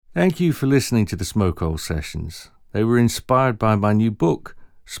Thank you for listening to the Smokehole Sessions. They were inspired by my new book,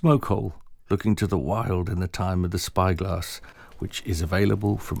 Smokehole, Looking to the Wild in the Time of the Spyglass, which is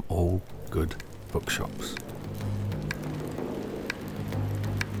available from all good bookshops.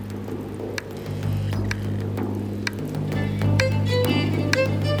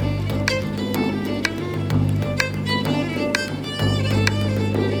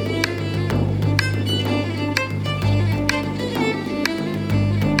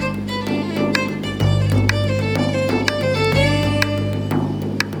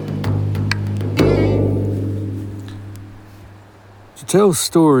 To tell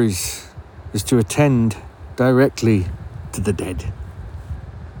stories is to attend directly to the dead.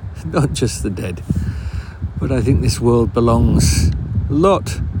 Not just the dead, but I think this world belongs a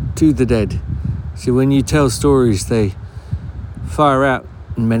lot to the dead. So when you tell stories, they fire out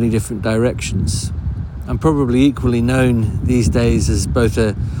in many different directions. I'm probably equally known these days as both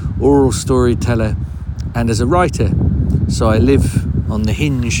an oral storyteller and as a writer. So I live on the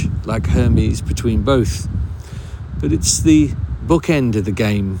hinge like Hermes between both. But it's the bookend of the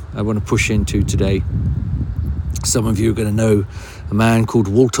game I want to push into today. Some of you are going to know a man called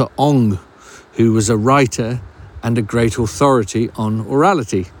Walter Ong, who was a writer and a great authority on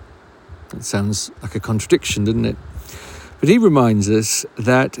orality. That sounds like a contradiction, doesn't it? But he reminds us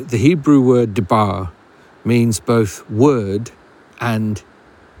that the Hebrew word debar means both word and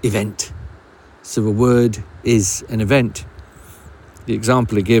event. So a word is an event. The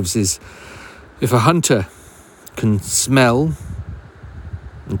example he gives is if a hunter can smell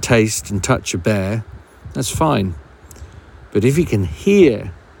and taste and touch a bear, that's fine. But if he can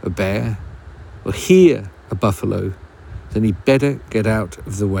hear a bear or hear a buffalo, then he better get out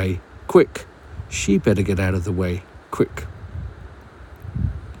of the way quick. She better get out of the way quick.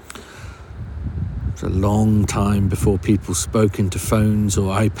 It's a long time before people spoke into phones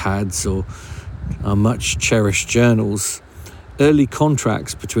or iPads or our much cherished journals. Early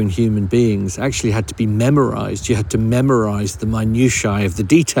contracts between human beings actually had to be memorized. You had to memorize the minutiae of the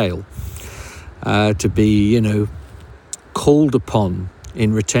detail to be, called upon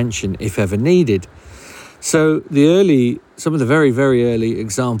in retention if ever needed. So some of the very, very early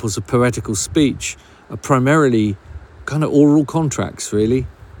examples of poetical speech are primarily kind of oral contracts, really.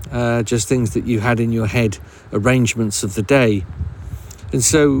 Just things that you had in your head, arrangements of the day. And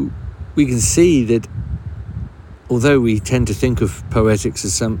so we can see that although we tend to think of poetics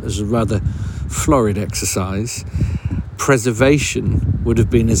as a rather florid exercise, preservation would have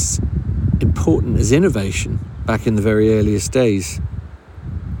been as important as innovation back in the very earliest days.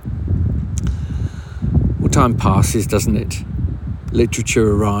 Well, time passes, doesn't it? Literature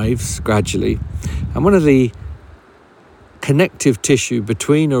arrives gradually, and one of the connective tissue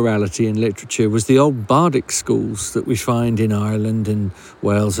between orality and literature was the old bardic schools that we find in Ireland and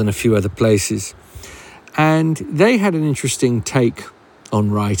Wales and a few other places. And they had an interesting take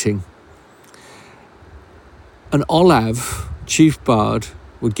on writing. An Olav, chief bard,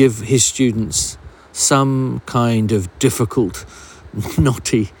 would give his students some kind of difficult,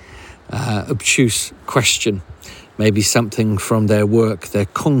 knotty, obtuse question. Maybe something from their work, their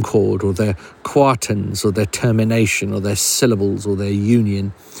concord or their quartans or their termination or their syllables or their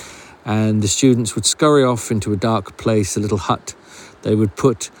union. And the students would scurry off into a dark place, a little hut. They would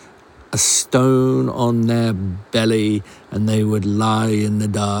put a stone on their belly and they would lie in the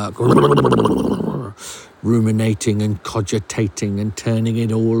dark, ruminating and cogitating and turning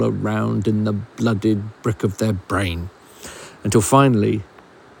it all around in the blooded brick of their brain, until finally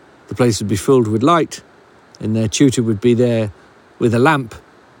the place would be filled with light and their tutor would be there with a lamp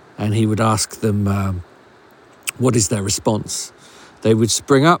and he would ask them what is their response. They would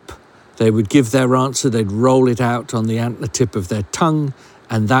spring up, they would give their answer, they'd roll it out on the antler tip of their tongue,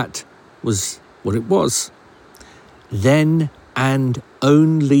 and that was what it was. Then and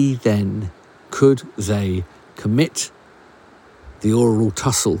only then could they commit the oral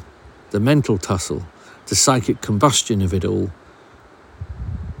tussle, the mental tussle, the psychic combustion of it all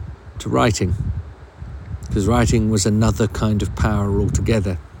to writing. Because writing was another kind of power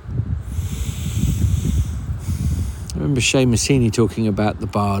altogether. I remember Seamus Heaney talking about the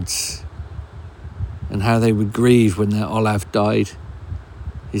bards and how they would grieve when their Olav died.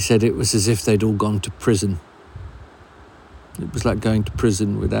 He said it was as if they'd all gone to prison. It was like going to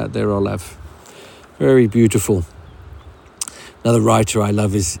prison without their Olav. Very beautiful. Another writer I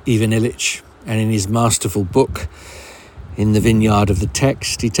love is Ivan Illich, and in his masterful book, In the Vineyard of the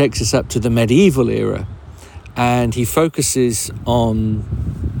Text, he takes us up to the medieval era, and he focuses on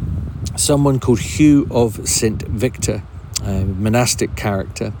someone called Hugh of St. Victor, a monastic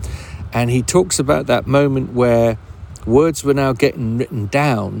character, and he talks about that moment where Words were now getting written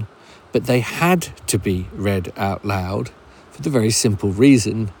down, but they had to be read out loud for the very simple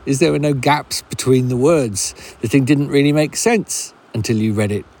reason is there were no gaps between the words. The thing didn't really make sense until you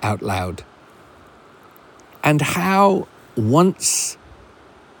read it out loud. And how once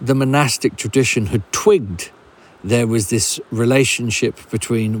the monastic tradition had twigged there was this relationship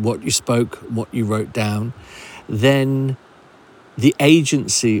between what you spoke, what you wrote down, then the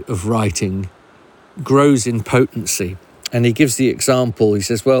agency of writing grows in potency. And he gives the example, he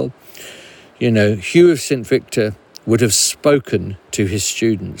says, well, Hugh of St. Victor would have spoken to his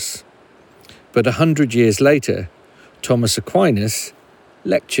students, but 100 years later, Thomas Aquinas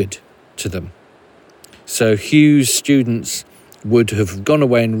lectured to them. So Hugh's students would have gone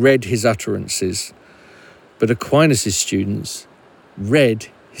away and read his utterances, but Aquinas' students read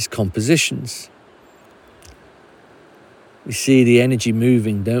his compositions. We see the energy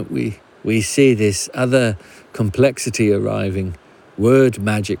moving, don't we? We see this other complexity arriving, word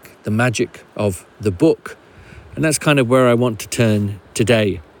magic, the magic of the book. And that's kind of where I want to turn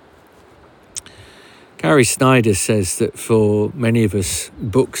today. Gary Snyder says that for many of us,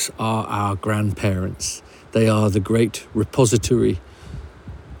 books are our grandparents. They are the great repository.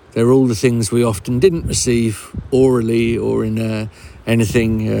 They're all the things we often didn't receive orally or in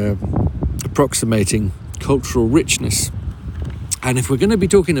anything approximating cultural richness. And if we're going to be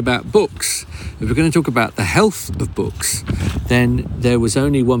talking about books, if we're going to talk about the health of books, then there was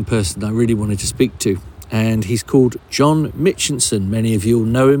only one person I really wanted to speak to, and he's called John Mitchinson. Many of you will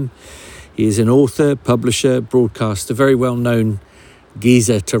know him. He is an author, publisher, broadcaster, very well-known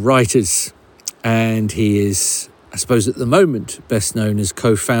geezer to writers, and he is, I suppose at the moment, best known as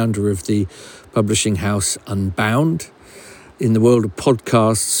co-founder of the publishing house Unbound. In the world of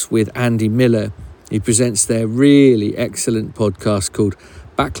podcasts with Andy Miller, he presents their really excellent podcast called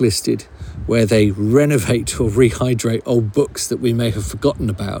Backlisted, where they renovate or rehydrate old books that we may have forgotten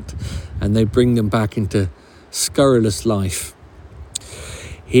about, and they bring them back into scurrilous life.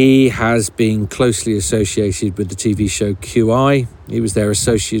 He has been closely associated with the TV show QI. He was their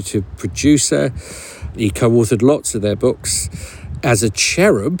associate producer. He co-authored lots of their books. As a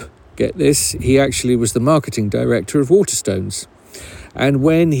cherub, get this, he actually was the marketing director of Waterstones. And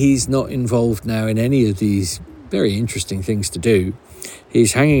when he's not involved now in any of these very interesting things to do,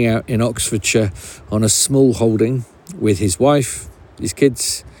 he's hanging out in Oxfordshire on a small holding with his wife, his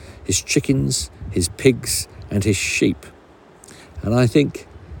kids, his chickens, his pigs, and his sheep. And I think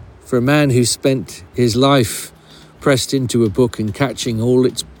for a man who spent his life pressed into a book and catching all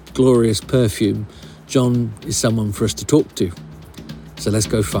its glorious perfume, John is someone for us to talk to. So let's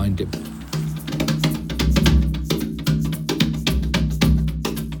go find him.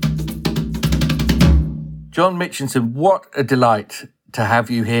 John Mitchinson, what a delight to have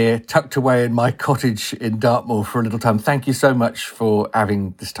you here, tucked away in my cottage in Dartmoor for a little time. Thank you so much for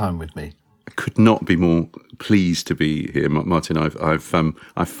having this time with me. I could not be more pleased to be here, Martin.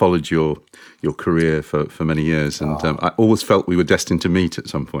 I've followed your career for many years, and I always felt we were destined to meet at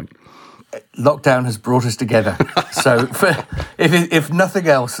some point. Lockdown has brought us together. So if nothing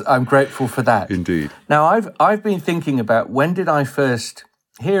else, I'm grateful for that. Indeed. Now, I've been thinking about when did I first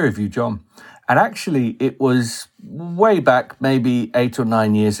hear of you, John? And actually, it was way back, maybe 8 or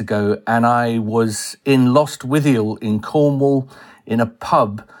 9 years ago, and I was in Lostwithiel in Cornwall in a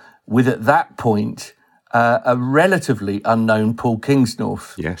pub with, at that point, a relatively unknown Paul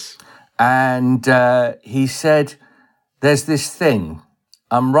Kingsnorth. Yes. And he said, there's this thing.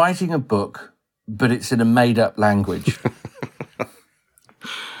 I'm writing a book, but it's in a made-up language.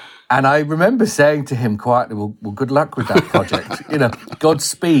 And I remember saying to him quietly, well, good luck with that project.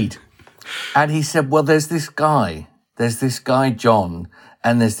 Godspeed. And he said, well, there's this guy, John,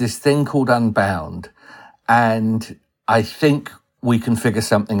 and there's this thing called Unbound, and I think we can figure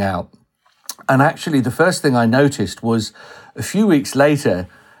something out. And actually, the first thing I noticed was a few weeks later,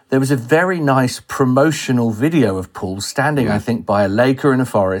 there was a very nice promotional video of Paul standing, I think, by a lake or in a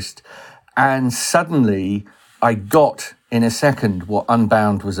forest. And suddenly I got in a second what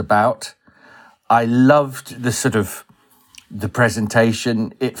Unbound was about. I loved the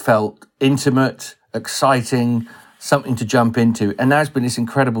presentation. It felt intimate, exciting, something to jump into. And now it's been this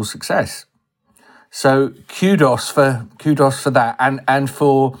incredible success. So kudos for that and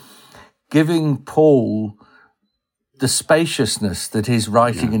for giving Paul the spaciousness that his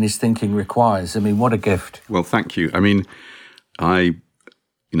writing and his thinking requires. I mean, what a gift. Well, thank you. I mean,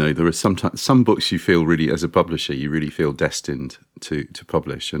 there are some books you feel really, as a publisher, you really feel destined to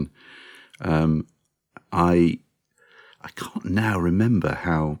publish. And I can't now remember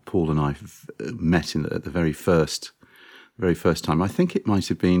how Paul and I met at the very first time. I think it might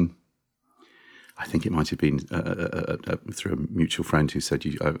have been, I think it might have been through a mutual friend who said,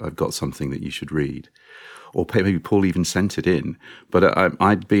 I've got something that you should read. Or maybe Paul even sent it in. But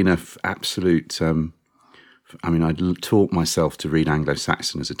I'd been an absolute... I'd taught myself to read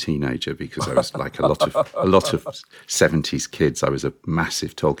Anglo-Saxon as a teenager because I was like a lot of 70s kids. I was a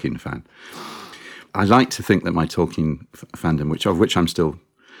massive Tolkien fan. I like to think that my Tolkien fandom, of which I'm still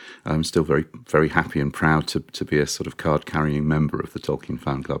very, very happy and proud to be a sort of card-carrying member of the Tolkien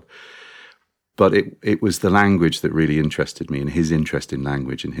fan club. But it was the language that really interested me, and his interest in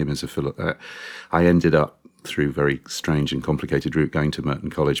language, and him as a I ended up through a very strange and complicated route going to Merton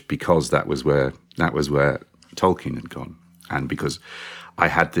College because that was where Tolkien had gone, and because I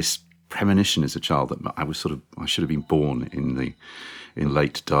had this premonition as a child that I should have been born in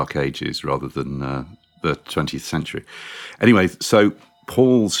late Dark Ages rather than the 20th century. Anyway, so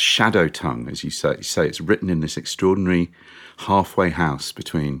Paul's Shadow Tongue, as you say, it's written in this extraordinary halfway house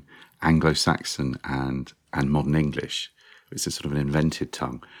between Anglo-Saxon and modern English. It's a sort of an invented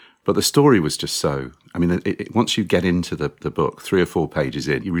tongue. But the story was just so... once you get into the book, 3 or 4 pages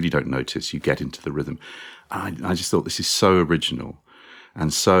in, you really don't notice. You get into the rhythm. And I just thought, this is so original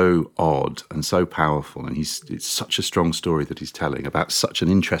and so odd and so powerful. And it's such a strong story that he's telling about such an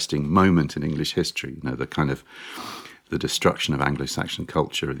interesting moment in English history. The kind of the destruction of Anglo-Saxon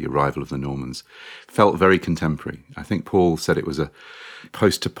culture, the arrival of the Normans, felt very contemporary. I think Paul said it was a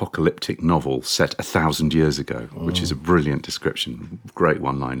post-apocalyptic novel set 1,000 years ago, which is a brilliant description, great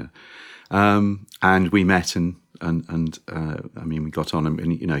one-liner. And we met and we got on,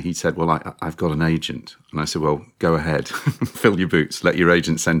 and he said, well, I've got an agent. And I said, well, go ahead, fill your boots, let your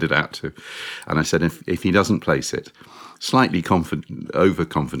agent send it out to. And I said, if he doesn't place it, slightly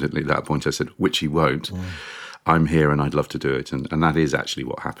overconfidently at that point, I said, which he won't, I'm here and I'd love to do it. And that is actually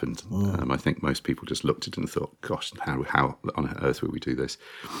what happened. I think most people just looked at it and thought, gosh, how on earth will we do this?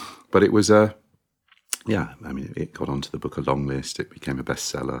 But it was it got onto the Book of Long List. It became a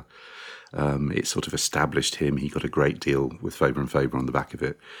bestseller. It sort of established him. He got a great deal with Faber and Faber on the back of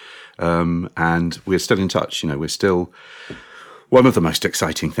it. And we're still in touch. We're still... One of the most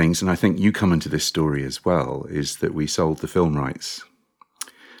exciting things, and I think you come into this story as well, is that we sold the film rights.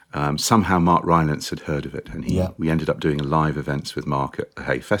 Somehow Mark Rylance had heard of it, and we ended up doing live events with Mark at the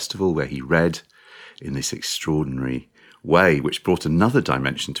Hay Festival, where he read in this extraordinary way, which brought another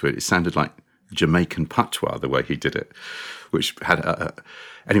dimension to it. It sounded like Jamaican patois, the way he did it, which had...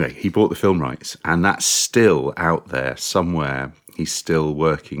 Anyway, he bought the film rights, and that's still out there somewhere. He's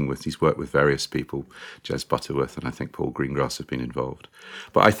worked with various people, Jez Butterworth, and I think Paul Greengrass have been involved.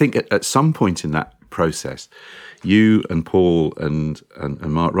 But I think at some point in that process, you and Paul and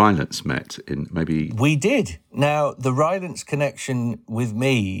Mark Rylance met in maybe... We did. Now, the Rylance connection with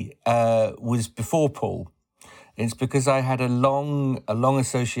me was before Paul. It's because I had a long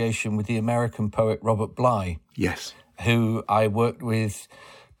association with the American poet Robert Bly. Yes. Who I worked with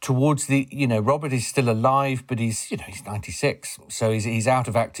towards the, Robert is still alive, but he's 96. So he's out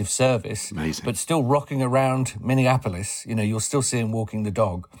of active service. Amazing. But still rocking around Minneapolis. You'll still see him walking the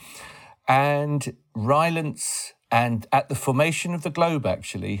dog. And Rylance, and at the formation of the Globe,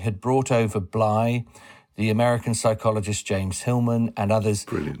 actually, had brought over Bly, the American psychologist James Hillman, and others.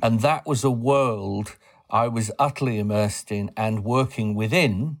 Brilliant. And that was a world I was utterly immersed in and working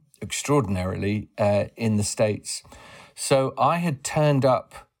within, extraordinarily, in the States. So I had turned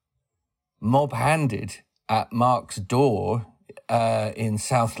up mob-handed at Mark's door in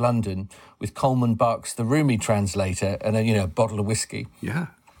South London with Coleman Bucks, the Rumi translator, and a bottle of whiskey. Yeah.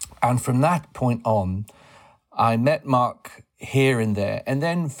 And from that point on, I met Mark here and there. And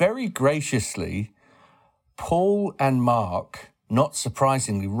then very graciously, Paul and Mark, not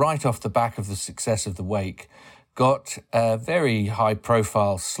surprisingly, right off the back of the success of The Wake, got a very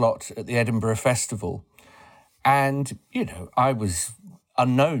high-profile slot at the Edinburgh Festival. And, I was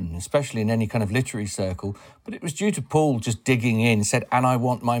unknown, especially in any kind of literary circle, but it was due to Paul just digging in, said, and I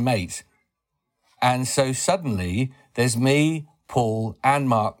want my mate. And so suddenly there's me, Paul, and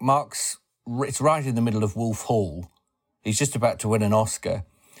Mark. It's right in the middle of Wolf Hall. He's just about to win an Oscar.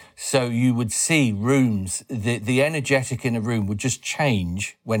 So you would see rooms, the energetic in a room would just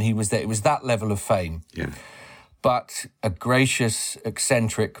change when he was there. It was that level of fame. Yeah. But a gracious,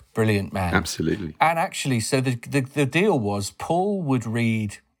 eccentric, brilliant man. Absolutely. And actually, so the deal was Paul would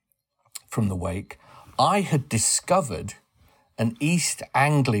read from The Wake. I had discovered an East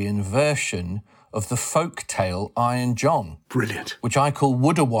Anglian version of the folk tale Iron John. Brilliant. Which I call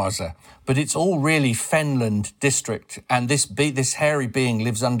Woodawaza, but it's all really Fenland district, and this hairy being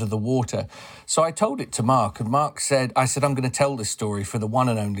lives under the water. So I told it to Mark, and Mark said, I'm going to tell this story for the one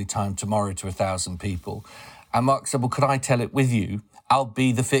and only time tomorrow to 1,000 people. And Mark said, well, could I tell it with you? I'll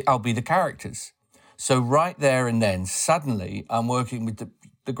be the characters. So right there and then, suddenly, I'm working with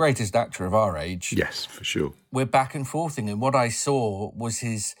the greatest actor of our age. Yes, for sure. We're back and forthing, and what I saw was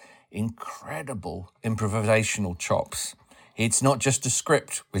his incredible improvisational chops. It's not just a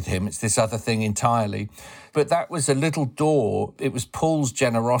script with him, it's this other thing entirely. But that was a little door. It was Paul's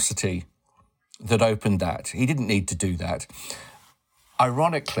generosity that opened that. He didn't need to do that.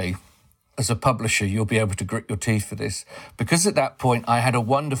 Ironically, as a publisher, you'll be able to grit your teeth for this, because at that point I had a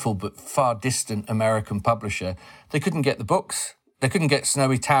wonderful but far distant American publisher. They couldn't get the books. They couldn't get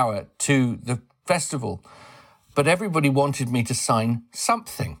Snowy Tower to the festival. But everybody wanted me to sign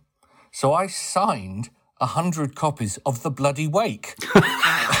something. So I signed 100 copies of The Bloody Wake.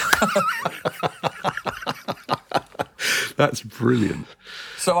 That's brilliant.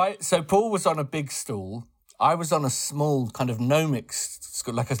 So Paul was on a big stool. I was on a small kind of gnomic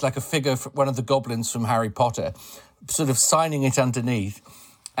stool, like a figure, one of the goblins from Harry Potter, sort of signing it underneath.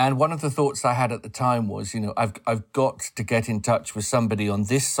 And one of the thoughts I had at the time was, I've got to get in touch with somebody on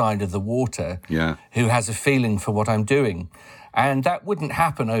this side of the water who has a feeling for what I'm doing. And that wouldn't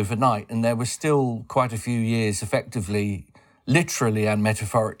happen overnight. And there were still quite a few years effectively, literally and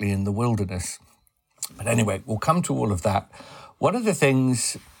metaphorically in the wilderness. But anyway, we'll come to all of that. One of the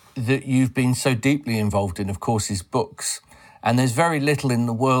things that you've been so deeply involved in, of course, is books. And there's very little in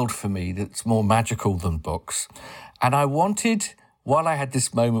the world for me that's more magical than books. And I wanted, while I had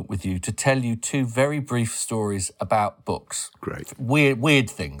this moment with you, to tell you two very brief stories about books. Great. Weird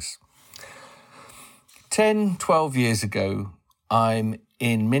things. 10, 12 years ago, I'm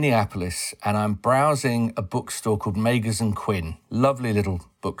in Minneapolis and I'm browsing a bookstore called Magers and Quinn. Lovely little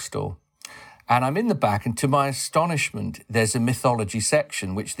bookstore. And I'm in the back, and to my astonishment, there's a mythology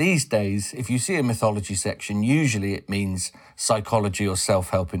section, which these days, if you see a mythology section, usually it means psychology or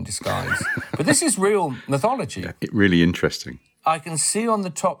self-help in disguise. But this is real mythology. Yeah, really interesting. I can see on the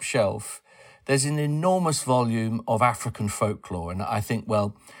top shelf, there's an enormous volume of African folklore. And I think,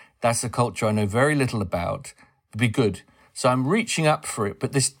 well, that's a culture I know very little about. It'd be good. So I'm reaching up for it,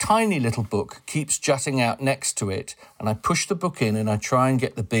 but this tiny little book keeps jutting out next to it. And I push the book in and I try and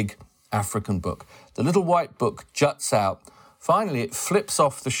get the big African book. The little white book juts out. Finally, it flips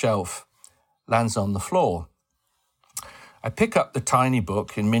off the shelf, lands on the floor. I pick up the tiny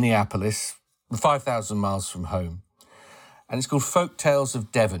book in Minneapolis, 5,000 miles from home, and it's called Folk Tales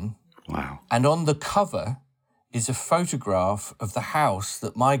of Devon. Wow. And on the cover is a photograph of the house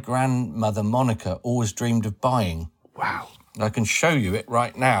that my grandmother, Monica, always dreamed of buying. Wow. I can show you it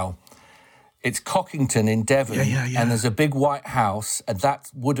right now. It's Cockington in Devon, and there's a big white house, and that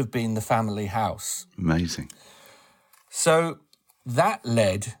would have been the family house. Amazing. So that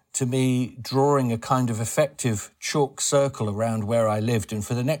led to me drawing a kind of effective chalk circle around where I lived, and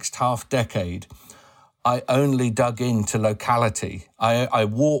for the next half decade, I only dug into locality. I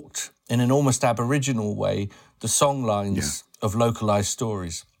walked in an almost Aboriginal way the songlines of localised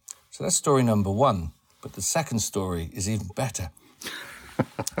stories. So that's story number one, but the second story is even better.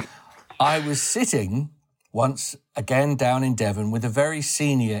 I was sitting once again down in Devon with a very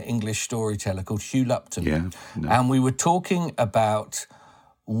senior English storyteller called Hugh Lupton. And we were talking about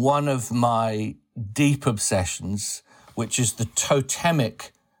one of my deep obsessions, which is the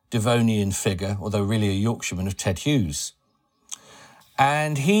totemic Devonian figure, although really a Yorkshireman, of Ted Hughes.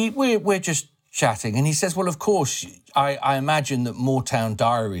 And we're just chatting, and he says, well, of course, I imagine that Moortown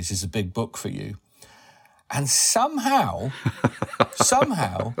Diaries is a big book for you. And somehow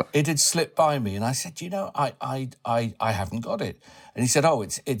it had slipped by me. And I said, I haven't got it. And he said,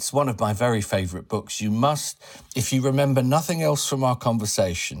 it's one of my very favourite books. You must, if you remember nothing else from our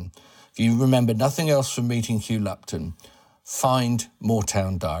conversation, if you remember nothing else from meeting Hugh Lupton, find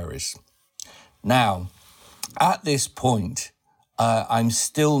Moortown Diaries. Now, at this point, I'm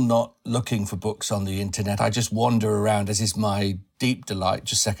still not looking for books on the internet. I just wander around, as is my deep delight,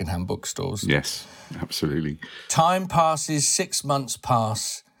 just secondhand bookstores. Yes, absolutely. Time passes, 6 months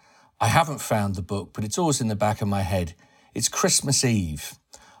pass. I haven't found the book, but it's always in the back of my head. It's Christmas Eve.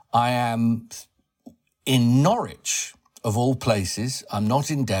 I am in Norwich, of all places. I'm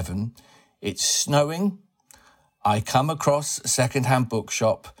not in Devon. It's snowing. I come across a secondhand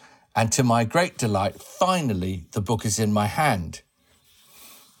bookshop, and to my great delight, finally, the book is in my hand.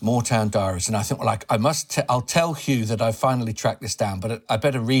 Moortown Diaries. And I think, I'll tell Hugh that I finally tracked this down, but I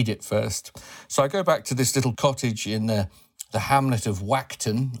better read it first. So I go back to this little cottage in the hamlet of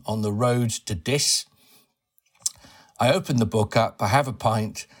Whackton on the road to Diss. I open the book up, I have a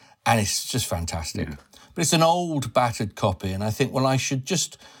pint, and it's just fantastic. Yeah. But it's an old, battered copy, and I think, I should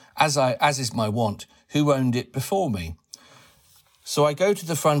just, as is my wont, who owned it before me? So I go to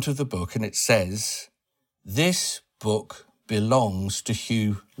the front of the book, and it says, "This book belongs to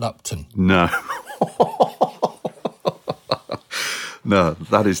Hugh Lupton." No. No,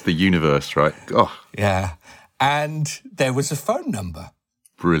 that is the universe, right? Oh, Yeah. And there was a phone number.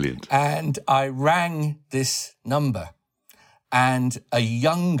 brilliant. And I rang this number, and a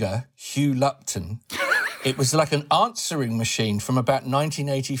younger Hugh Lupton, it was like an answering machine from about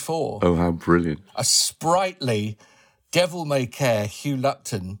 1984. Oh, how brilliant. A sprightly, devil-may-care Hugh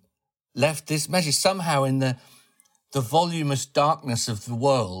Lupton left this message. Somehow in the voluminous darkness of the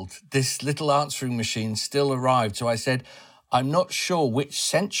world, this little answering machine still arrived. So I said, I'm not sure which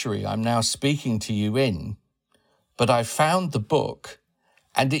century I'm now speaking to you in, but I found the book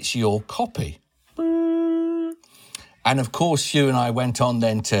and it's your copy. And of course, Hugh and I went on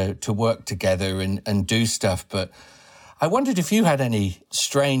then to work together and do stuff. But I wondered if you had any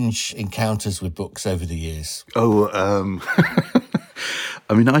strange encounters with books over the years. Oh,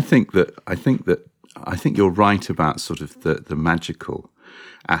 I mean, I think you're right about sort of the magical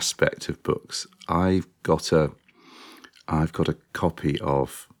aspect of books. I've got a copy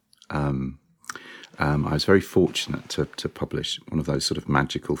of. I was very fortunate to publish one of those sort of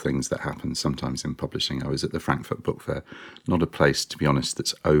magical things that happen sometimes in publishing. I was at the Frankfurt Book Fair, not a place, to be honest,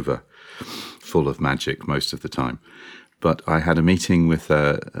 that's over full of magic most of the time. But I had a meeting with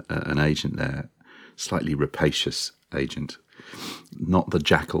an agent there, slightly rapacious agent, not the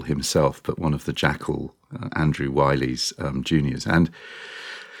Jackal himself, but one of the Jackal, Andrew Wiley's juniors. And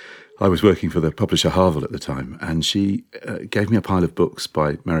I was working for the publisher Harville at the time, and she gave me a pile of books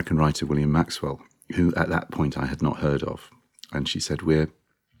by American writer William Maxwell, who at that point I had not heard of. And she said,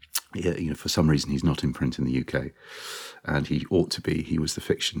 for some reason he's not in print in the UK, and he ought to be. He was the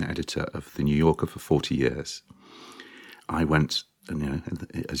fiction editor of The New Yorker for 40 years. I went,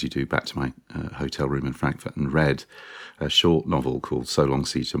 as you do, back to my hotel room in Frankfurt and read a short novel called So Long,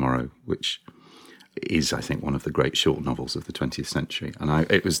 See You Tomorrow, which is, I think, one of the great short novels of the 20th century. And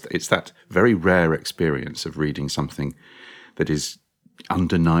it's that very rare experience of reading something that is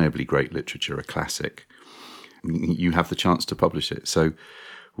undeniably great literature, a classic. You have the chance to publish it. So,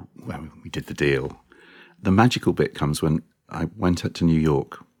 well, we did the deal. The magical bit comes when I went to New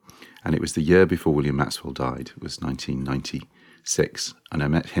York, and it was the year before William Maxwell died. It was 1996, and I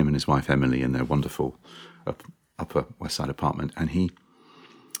met him and his wife Emily in their wonderful Upper West Side apartment, and he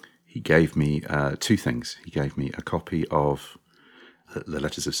gave me two things. He gave me a copy of the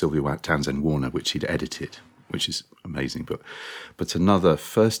Letters of Sylvia Townsend Warner, which he'd edited, which is amazing, but another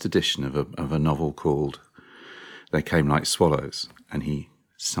first edition of a novel called They Came Like Swallows, and he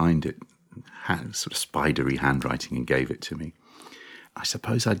signed it, sort of spidery handwriting, and gave it to me. I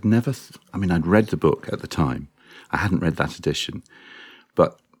suppose I'd read the book at the time. I hadn't read that edition,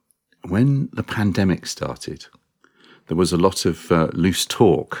 but when the pandemic started, there was a lot of loose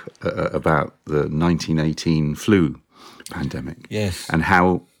talk about the 1918 flu pandemic. Yes. And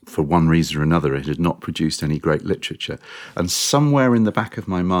how, for one reason or another, it had not produced any great literature. And somewhere in the back of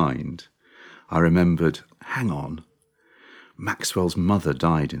my mind, I remembered, hang on, Maxwell's mother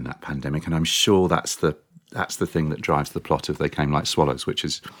died in that pandemic, and I'm sure that's the thing that drives the plot of They Came Like Swallows, which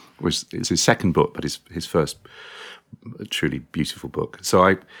is his second book, but his first truly beautiful book. So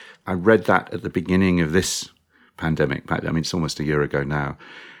I read that at the beginning of this pandemic. I mean, it's almost a year ago now.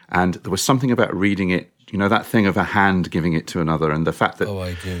 And there was something about reading it, that thing of a hand giving it to another, and the fact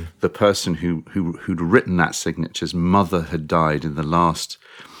that the person who'd written that signature's mother had died in the last...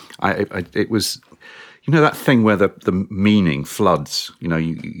 it was... that thing where the meaning floods,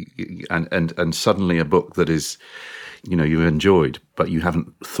 and suddenly a book that is, you enjoyed, but you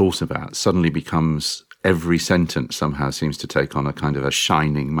haven't thought about, suddenly becomes, every sentence somehow seems to take on a kind of a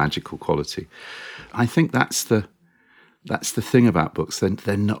shining, magical quality. I think that's the thing about books.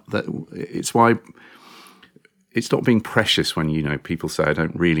 They're not that. It's why it's not being precious when people say I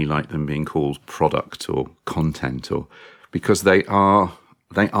don't really like them being called product or content, or because they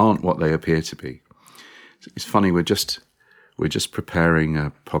aren't what they appear to be. It's funny, we're just preparing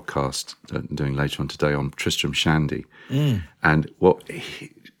a podcast doing later on today on Tristram Shandy, and what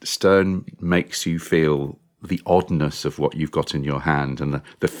Sterne makes you feel the oddness of what you've got in your hand and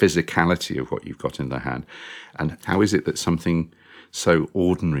the physicality of what you've got in the hand, and how is it that something so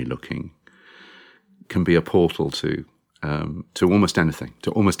ordinary looking can be a portal to almost anything,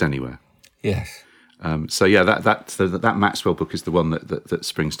 to almost anywhere. Yes. So yeah, that Maxwell book is the one that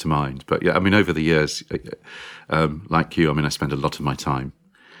springs to mind. But yeah, I mean, over the years, like you, I mean, I spend a lot of my time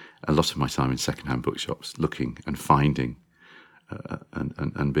in secondhand bookshops, looking and finding,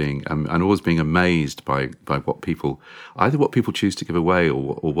 and being and always being amazed by what people choose to give away,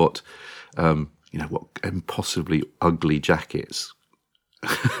 or what what impossibly ugly jackets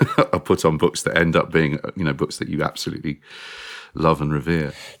are put on books that end up being, books that you absolutely love and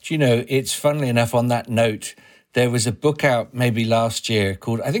revere. Do you know, it's funnily enough, on that note, there was a book out maybe last year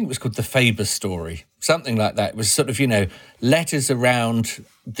called, I think it was called The Faber Story, something like that. It was sort of, letters around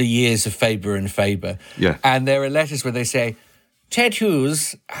the years of Faber and Faber. Yeah. And there are letters where they say, Ted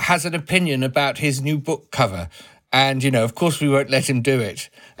Hughes has an opinion about his new book cover. And, of course we won't let him do it.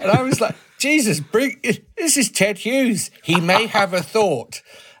 And I was like, Jesus, this is Ted Hughes. He may have a thought.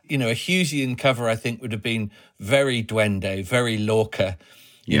 A Hughesian cover, I think, would have been very Duende, very Lorca.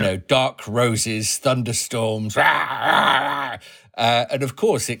 Dark roses, thunderstorms. And of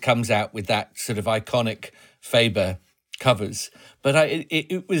course, it comes out with that sort of iconic Faber covers. But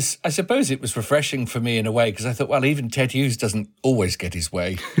it was, I suppose it was refreshing for me in a way, because I thought, well, even Ted Hughes doesn't always get his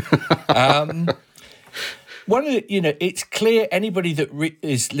way. One of the, it's clear anybody that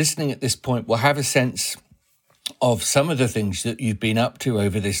is listening at this point will have a sense of some of the things that you've been up to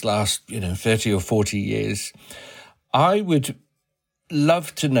over this last, 30 or 40 years. I would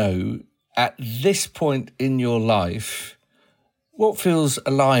love to know, at this point in your life, what feels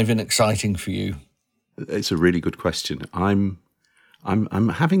alive and exciting for you? It's a really good question. I'm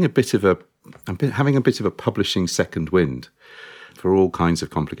having a bit of a publishing second wind for all kinds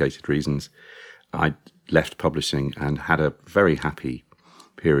of complicated reasons. I left publishing and had a very happy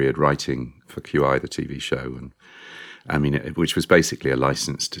period writing for QI, the TV show, and which was basically a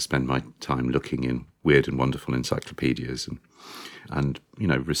license to spend my time looking in weird and wonderful encyclopedias and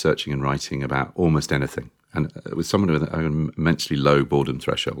researching and writing about almost anything. And with someone with an immensely low boredom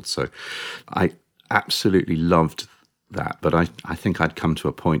threshold. So I absolutely loved that. But I think I'd come to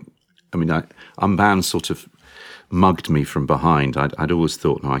a point, Unbound sort of mugged me from behind. I'd always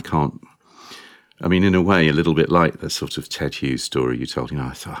thought, no, I can't. In a way, a little bit like the sort of Ted Hughes story you told, I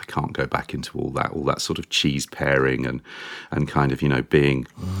thought I can't go back into all that sort of cheese pairing and kind of, being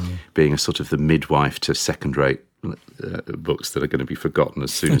a sort of the midwife to second-rate books that are going to be forgotten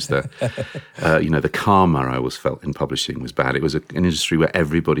as soon as the karma I always felt in publishing was bad. It was an industry where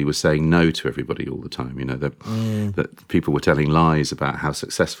everybody was saying no to everybody all the time. That people were telling lies about how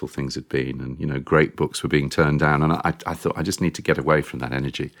successful things had been, and great books were being turned down. And I thought I just need to get away from that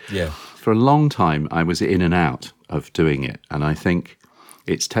energy. Yeah. For a long time, I was in and out of doing it, and I think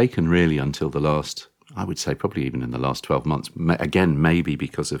it's taken really until the last, I would say probably even in the last 12 months, again, maybe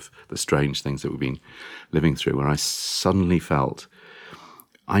because of the strange things that we've been living through, where I suddenly felt,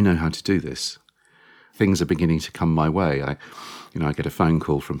 I know how to do this. Things are beginning to come my way. I get a phone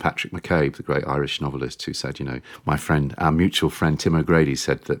call from Patrick McCabe, the great Irish novelist, who said, my friend, our mutual friend Tim O'Grady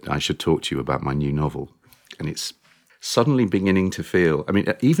said that I should talk to you about my new novel. And it's suddenly beginning to feel,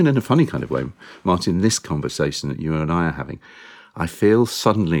 even in a funny kind of way, Martin, this conversation that you and I are having, I feel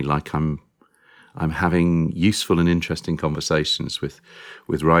suddenly like I'm having useful and interesting conversations with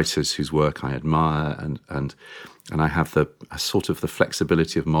writers whose work I admire, and I have a sort of the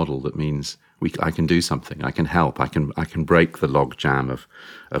flexibility of model that means I can do something, I can help, I can break the log jam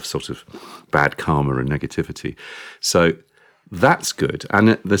of sort of bad karma and negativity. So that's good.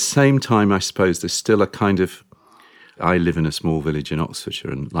 And at the same time, I suppose there's still a kind of, I live in a small village in Oxfordshire,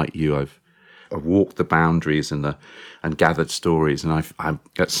 and like you, I've walked the boundaries and gathered stories, and I've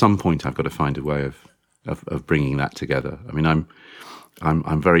at some point I've got to find a way of bringing that together.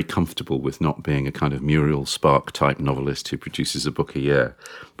 I'm very comfortable with not being a kind of Muriel Spark type novelist who produces a book a year,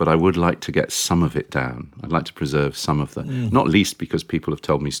 but I would like to get some of it down. I'd like to preserve some of the, not least because people have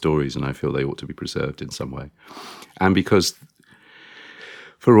told me stories and I feel they ought to be preserved in some way, and because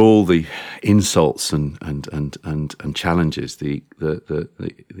for all the insults and challenges, the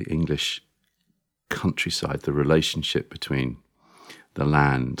English countryside, the relationship between the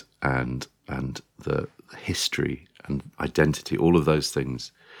land and the history and identity, all of those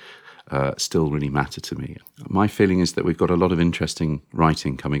things still really matter to me. My feeling is that we've got a lot of interesting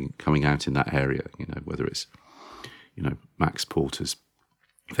writing coming out in that area, whether it's Max Porter's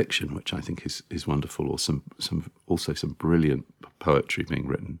fiction, which I think is wonderful, or some brilliant poetry being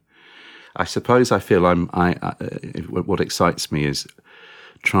written. I suppose I feel what excites me is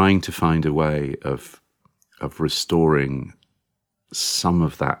trying to find a way of restoring some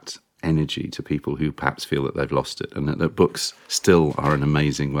of that energy to people who perhaps feel that they've lost it, and that books still are an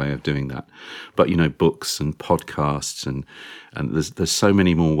amazing way of doing that. But books and podcasts and there's so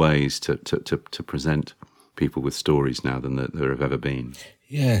many more ways to present people with stories now than there have ever been.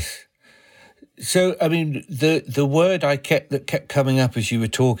 Yes. So, the word that kept coming up as you were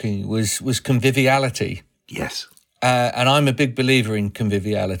talking was conviviality. Yes. And I'm a big believer in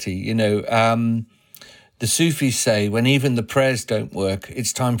conviviality. The Sufis say when even the prayers don't work,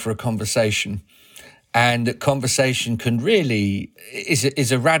 it's time for a conversation. and that conversation can really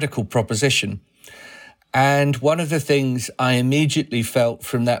is a radical proposition. And one of the things I immediately felt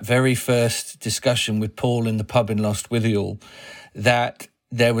from that very first discussion with Paul in the pub in Lostwithiel, that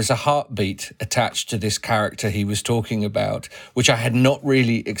there was a heartbeat attached to this character he was talking about, which I had not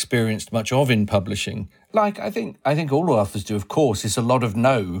really experienced much of in publishing. Like I think all authors do, of course, is a lot of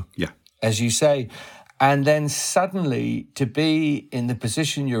no, as you say. And then suddenly to be in the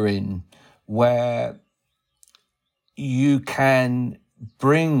position you're in where you can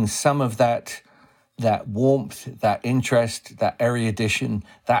bring some of that warmth, that interest, that erudition,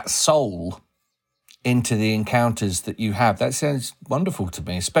 that soul into the encounters that you have. That sounds wonderful to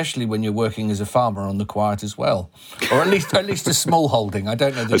me, especially when you're working as a farmer on the quiet as well, or at least a small holding. I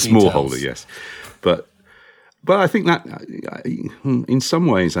don't know the details. A small holder, yes, but I think that in some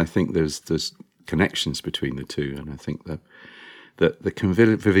ways I think there's connections between the two, and I think that the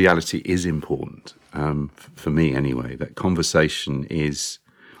conviviality is important for me anyway. That conversation is.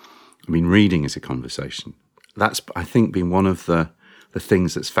 I mean, reading is a conversation. That's, I think, been one of the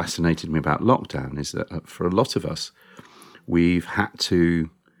things that's fascinated me about lockdown, is that for a lot of us, we've had to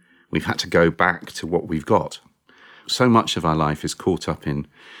go back to what we've got. So much of our life is caught up in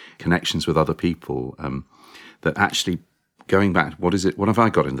connections with other people, that actually going back, what is it? What have I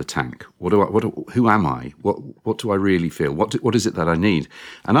got in the tank? Who am I? What do I really feel? What is it that I need?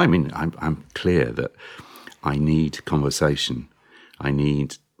 And I mean, I'm clear that I need conversation. I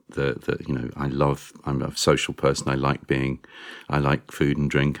need I'm a social person. I like food and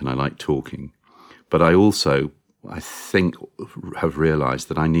drink, and I like talking. But I also, I think, have realised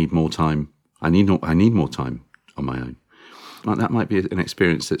that I need more time. I need more time on my own. That might be an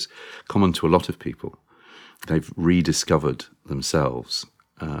experience that's common to a lot of people. They've rediscovered themselves,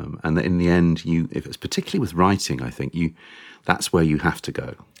 and that in the end, if it's particularly with writing, I think that's where you have to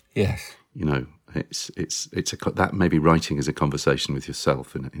go. Yes. That maybe writing is a conversation with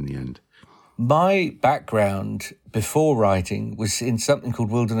yourself in the end. My background before writing was in something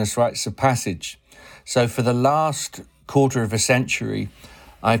called Wilderness Rites of Passage. So for the last quarter of a century,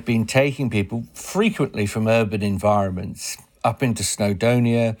 I've been taking people frequently from urban environments up into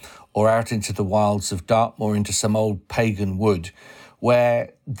Snowdonia or out into the wilds of Dartmoor, into some old pagan wood,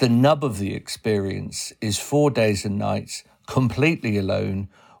 where the nub of the experience is 4 days and nights completely alone,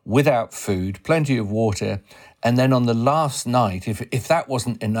 without food, plenty of water, and then on the last night, if that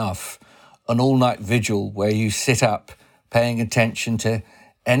wasn't enough, an all-night vigil where you sit up paying attention to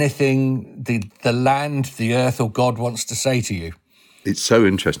anything the land, the earth, or God wants to say to you. It's so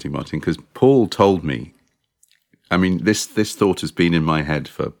interesting, Martin, because Paul told me, I mean, this thought has been in my head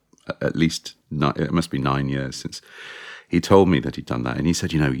for at least, it must be 9 years since he told me that he'd done that. And he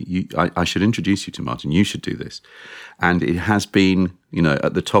said, I should introduce you to Martin. You should do this. And it has been,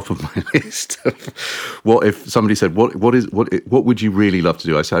 at the top of my list. What if somebody said, what would you really love to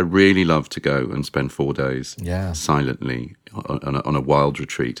do? I said, I'd really love to go and spend 4 days silently on a wild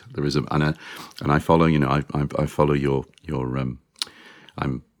retreat. There is and I follow, I follow your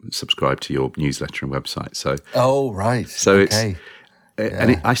I'm subscribed to your newsletter and website. So right. So okay.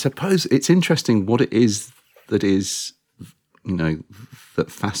 I suppose it's interesting what it is that that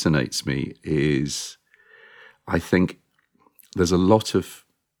fascinates me is, I think there's a lot of,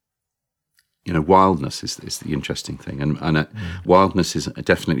 wildness is the interesting thing, and wildness is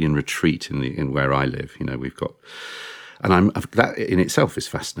definitely in retreat in where I live. We've got, and that in itself is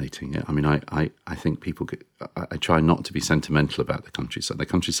fascinating. I mean, I think I try not to be sentimental about the countryside. The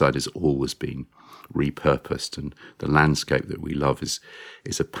countryside has always been repurposed, and the landscape that we love is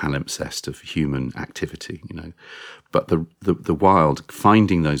a palimpsest of human activity, But the wild,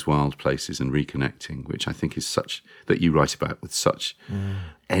 finding those wild places and reconnecting, which I think is such, that you write about with such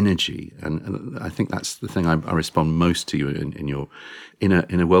energy, and I think that's the thing I respond most to you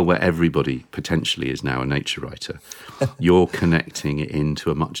in a world where everybody potentially is now a nature writer. You're connecting it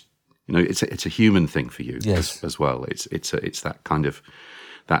into a much, it's a human thing for you as well. It's that kind of,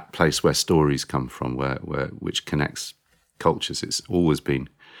 that place where stories come from, which connects cultures. It's always been,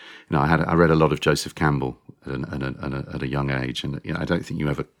 I read a lot of Joseph Campbell at a young age, and I don't think you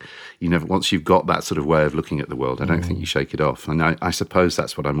never once you've got that sort of way of looking at the world, I don't think you shake it off. And I suppose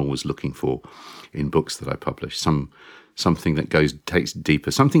that's what I'm always looking for in books that I publish. Something that takes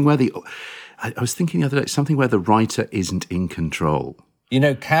deeper, something where I was thinking the other day, something where the writer isn't in control.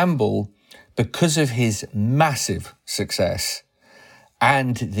 Campbell, because of his massive success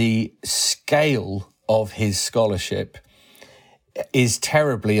and the scale of his scholarship, is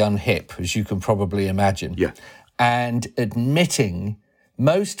terribly unhip, as you can probably imagine. Yeah. And admitting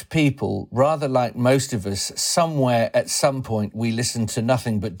most people, rather like most of us, somewhere at some point we listened to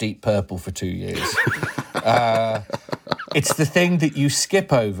nothing but Deep Purple for 2 years. It's the thing that you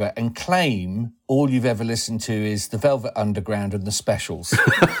skip over and claim all you've ever listened to is the Velvet Underground and the Specials.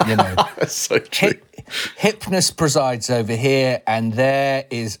 You know, That's so true. Hypnus presides over here, and there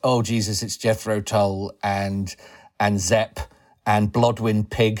is, oh Jesus, it's Jethro Tull and Zepp and Blodwyn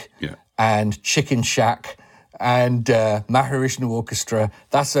Pig and Chicken Shack and Mahavishnu Orchestra.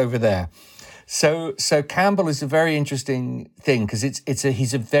 That's over there. So Campbell is a very interesting thing because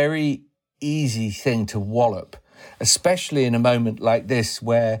he's a very easy thing to wallop, especially in a moment like this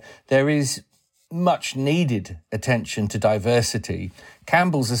where there is much needed attention to diversity.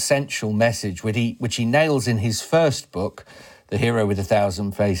 Campbell's essential message, which he nails in his first book, The Hero with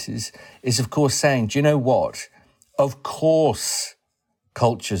 1,000 Faces, is of course saying, do you know what? Of course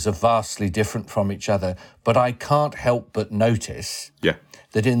cultures are vastly different from each other, but I can't help but notice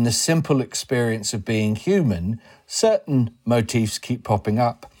that in the simple experience of being human, certain motifs keep popping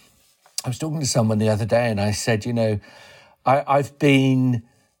up. I was talking to someone the other day and I said, you know, I've been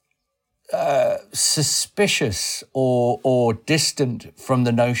suspicious or distant from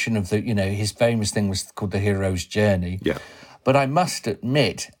the notion of the, you know, his famous thing was called The Hero's Journey. Yeah. But I must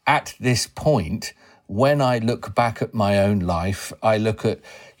admit, at this point, when I look back at my own life, I look at,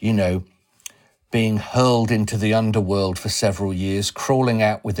 you know, being hurled into the underworld for several years, crawling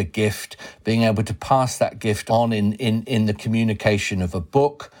out with a gift, being able to pass that gift on in the communication of a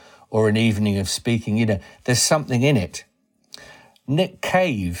book or an evening of speaking. You know, there's something in it. Nick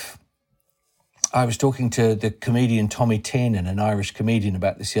Cave, I was talking to the comedian Tommy Tiernan, an Irish comedian,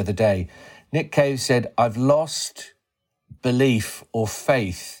 about this the other day. Nick Cave said, I've lost belief or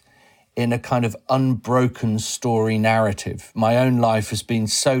faith in a kind of unbroken story narrative. My own life has been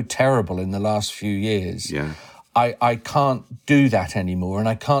so terrible in the last few years. Yeah. I can't do that anymore, and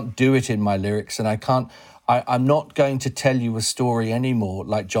I can't do it in my lyrics, and I'm not going to tell you a story anymore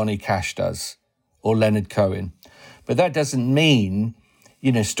like Johnny Cash does or Leonard Cohen. But that doesn't mean,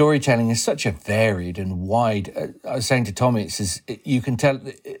 you know, storytelling is such a varied and wide. I was saying to Tommy, you can tell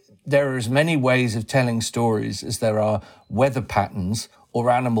there are as many ways of telling stories as there are weather patterns or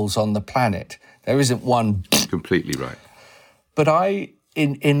animals on the planet. There isn't one. Completely right. But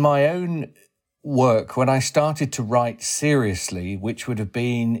in my own work, when I started to write seriously, which would have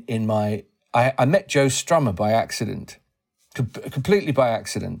been I met Joe Strummer by accident. Completely by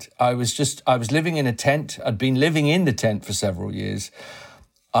accident. I was living in a tent. I'd been living in the tent for several years.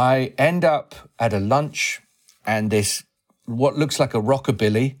 I end up at a lunch and this, what looks like a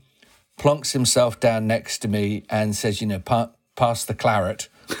rockabilly, plonks himself down next to me and says, you know, pass the claret,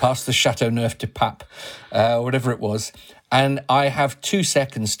 pass the Chateauneuf de Pape, whatever it was. And I have 2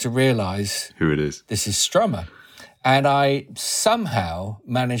 seconds to realise who it is. This is Strummer. And I somehow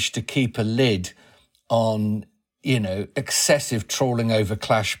managed to keep a lid on, you know, excessive trawling over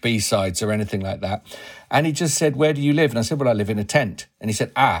Clash B-sides or anything like that. And he just said, where do you live? And I said, well, I live in a tent. And he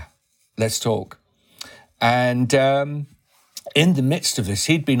said, let's talk. And in the midst of this,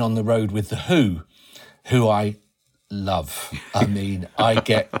 he'd been on the road with The who I love. I mean, I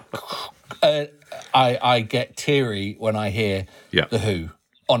get I get teary when I hear The Who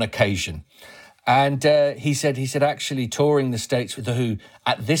on occasion. And he said, actually touring the States with The Who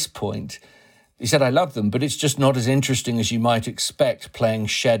at this point, he said, I love them, but it's just not as interesting as you might expect playing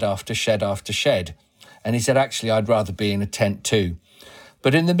shed after shed after shed. And he said, actually, I'd rather be in a tent too.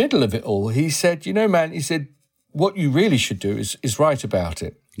 But in the middle of it all, he said, you know, man, he said, what you really should do is write about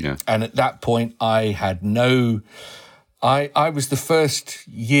it. Yeah. And at that point, I had I was the first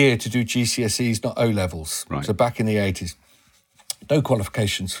year to do GCSEs, not O-levels. Right. So back in the 80s. No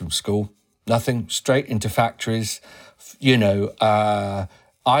qualifications from school, nothing, straight into factories. You know,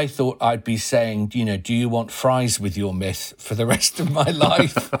 I thought I'd be saying, you know, do you want fries with your myth for the rest of my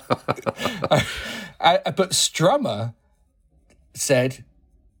life? But Strummer said,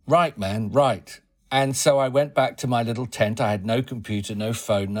 right, man, right. And so I went back to my little tent. I had no computer, no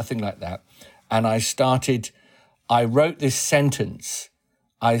phone, nothing like that. And I wrote this sentence.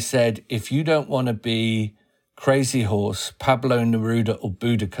 I said, if you don't want to be Crazy Horse, Pablo Neruda or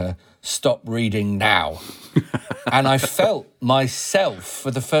Boudica, stop reading now. And I felt myself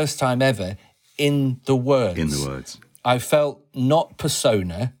for the first time ever in the words. In the words. I felt not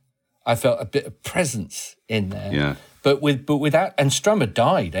persona. I felt a bit of presence in there. Yeah. But without, and Strummer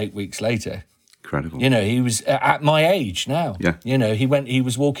died 8 weeks later. Incredible. You know, he was at my age now. Yeah. You know, he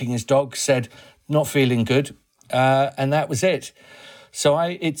was walking his dog, said, not feeling good. And that was it. So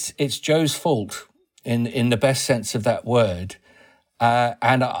it's Joe's fault in the best sense of that word.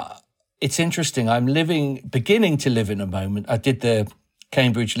 And it's interesting. I'm beginning to live in a moment. I did the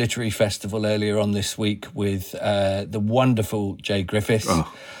Cambridge Literary Festival earlier on this week with the wonderful Jay Griffiths.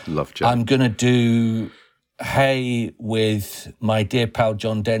 Oh, love Jay. I'm going to do Hay with my dear pal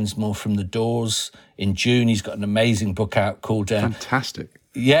John Densmore from The Doors in June. He's got an amazing book out called... Fantastic.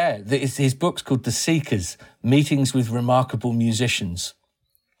 Yeah, his book's called The Seekers, Meetings with Remarkable Musicians.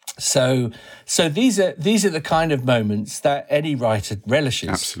 So these are the kind of moments that any writer relishes.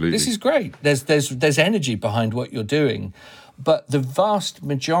 Absolutely. This is great. There's energy behind what you're doing. But the vast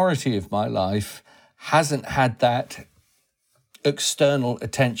majority of my life hasn't had that external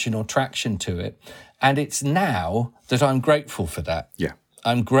attention or traction to it. And it's now that I'm grateful for that. Yeah.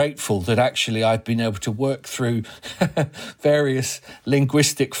 I'm grateful that actually I've been able to work through various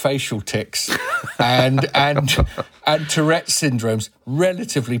linguistic facial tics and Tourette's syndromes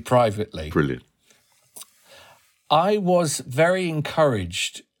relatively privately. Brilliant. I was very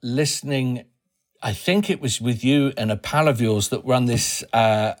encouraged listening. I think it was with you and a pal of yours that run this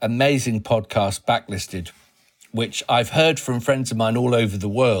amazing podcast, Backlisted, which I've heard from friends of mine all over the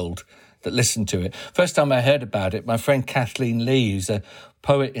world that listen to it. First time I heard about it, my friend Kathleen Lee, who's a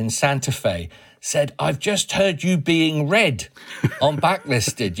poet in Santa Fe, said, "I've just heard you being read on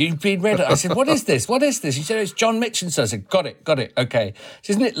Backlisted. You've been read." I said, "What is this? What is this?" He said, "It's John Mitchinson." I said, Got it. Okay.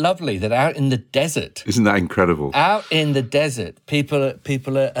 So isn't it lovely that out in the desert... Isn't that incredible? Out in the desert, people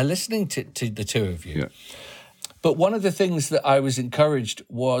are listening to the two of you. Yeah. But one of the things that I was encouraged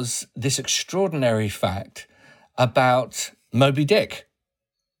was this extraordinary fact about Moby Dick.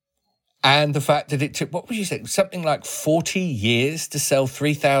 And the fact that it took, what would you say, something like 40 years to sell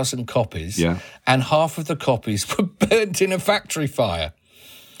 3,000 copies. Yeah. And half of the copies were burnt in a factory fire.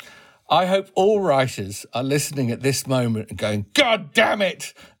 I hope all writers are listening at this moment and going, God damn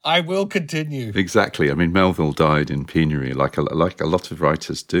it, I will continue. Exactly. I mean, Melville died in penury, like a lot of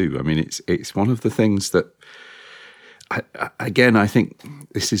writers do. I mean, it's one of the things that, I think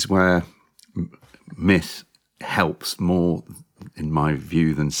this is where myth helps more, in my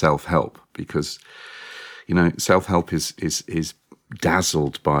view, than self-help, because, self-help is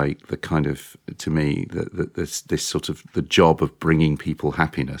dazzled by the kind of, to me, this sort of the job of bringing people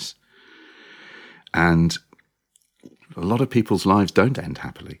happiness. And a lot of people's lives don't end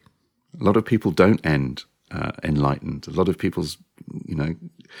happily. A lot of people don't end enlightened. A lot of people's,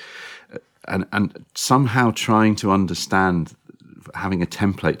 and somehow trying to understand, having a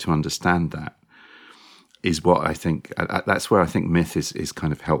template to understand that, is what I think, that's where I think myth is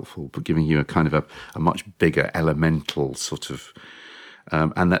kind of helpful, but giving you a kind of a much bigger elemental sort of,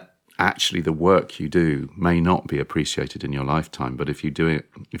 and that actually the work you do may not be appreciated in your lifetime, but if you're doing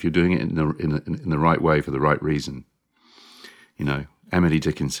it in the right way for the right reason, Emily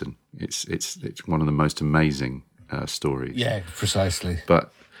Dickinson, it's one of the most amazing stories. Yeah, precisely.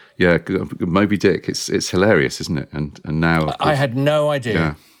 But yeah, Moby Dick, it's hilarious, isn't it? And now, of course, I had no idea.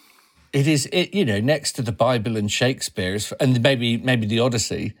 Yeah. It is, next to the Bible and Shakespeare, and maybe the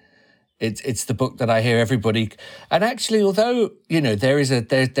Odyssey, it's the book that I hear everybody. And actually, although there's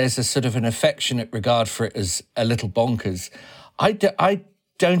a sort of an affectionate regard for it as a little bonkers, I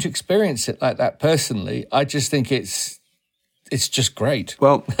don't experience it like that personally. I just think it's just great.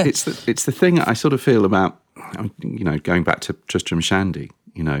 Well, it's the thing I sort of feel about going back to Tristram Shandy,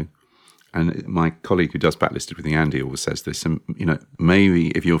 And my colleague who does Backlisted with Andy always says this, and maybe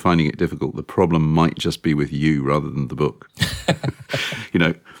if you're finding it difficult, the problem might just be with you rather than the book.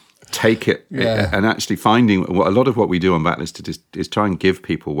 Take it, and actually finding a lot of what we do on Backlisted is try and give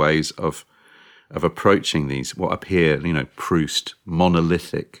people ways of approaching these what appear, Proust,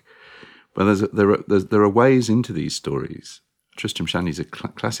 monolithic, but there are ways into these stories. Tristram Shandy is a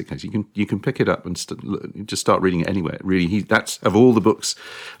classic case. You can pick it up and just start reading it anywhere. Really, that's of all the books,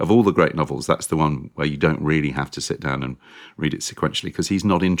 of all the great novels, that's the one where you don't really have to sit down and read it sequentially, because he's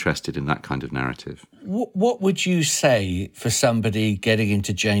not interested in that kind of narrative. What would you say for somebody getting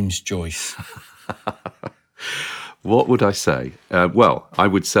into James Joyce? What would I say? Well, I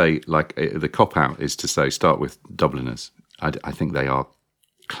would say, the cop-out is to say, start with Dubliners. I think they are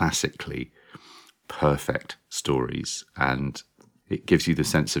classically perfect stories, and it gives you the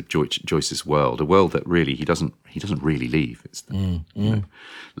sense of Joyce's world, a world that really he doesn't really leave. It's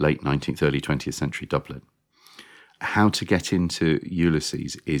late 19th, early 20th century Dublin. How to get into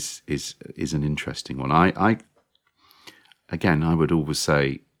Ulysses is an interesting one. I would always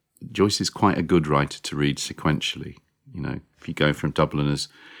say Joyce is quite a good writer to read sequentially. If you go from Dubliners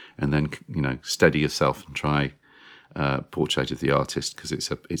and then steady yourself and try Portrait of the Artist, because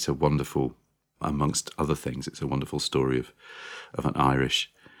it's a wonderful, amongst other things, it's a wonderful story of an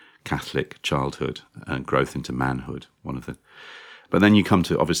Irish Catholic childhood and growth into manhood. But then you come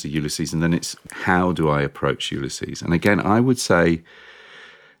to obviously Ulysses, and then it's how do I approach Ulysses? And again, I would say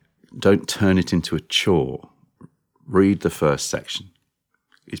don't turn it into a chore. Read the first section.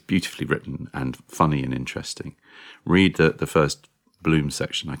 It's beautifully written and funny and interesting. Read the first Bloom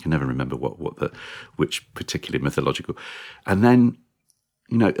section. I can never remember which particular mythological, and then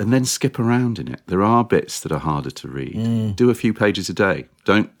skip around in it. There are bits that are harder to read. Do a few pages a day.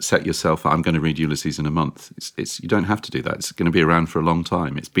 Don't set yourself, I'm going to read Ulysses in a month. You don't have to do that. It's going to be around for a long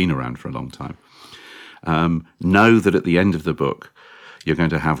time. It's been around for a long time. Know that at the end of the book, you're going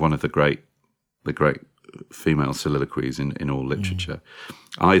to have one of the great female soliloquies in all literature.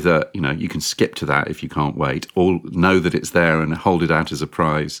 Either, you can skip to that if you can't wait, or know that it's there and hold it out as a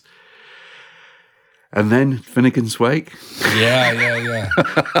prize. And then Finnegan's Wake. Yeah.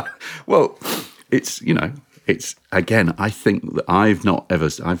 Well, it's again, I think that I've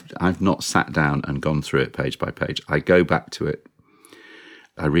not sat down and gone through it page by page. I go back to it.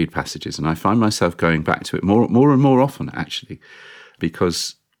 I read passages, and I find myself going back to it more and more often, actually,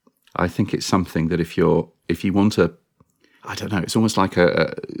 because I think it's something that if you want to, I don't know, it's almost like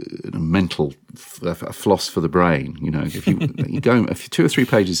a mental floss for the brain. If you go 2 or 3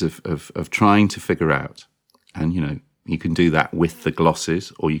 pages of trying to figure out, and you can do that with the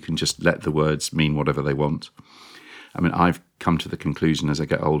glosses, or you can just let the words mean whatever they want. I mean, I've come to the conclusion as I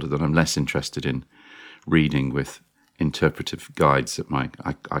get older that I'm less interested in reading with interpretive guides.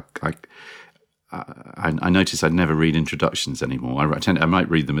 I notice I never read introductions anymore. I might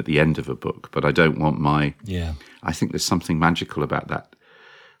read them at the end of a book, but I don't want I think there's something magical about that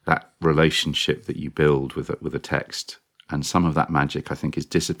relationship that you build with a text, and some of that magic I think is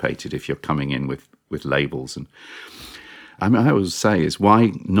dissipated if you're coming in with labels. And I always say is,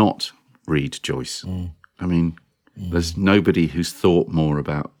 why not read Joyce? I mean, there's nobody who's thought more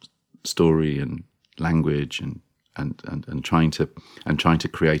about story and language and trying to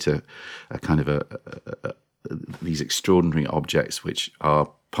create a kind of these extraordinary objects which are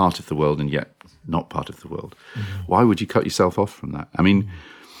part of the world and yet not part of the world. Why would you cut yourself off from that? I mean,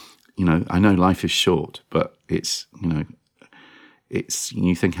 I know life is short, but it's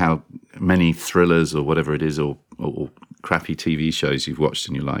you think how many thrillers or whatever it is, or crappy TV shows you've watched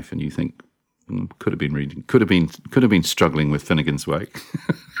in your life, and you think could have been struggling with Finnegan's Wake.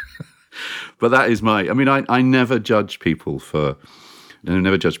 But that is I never judge people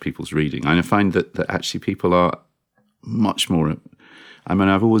never judge people's reading. I find that actually people are much more,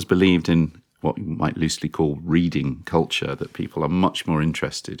 I've always believed in what you might loosely call reading culture, that people are much more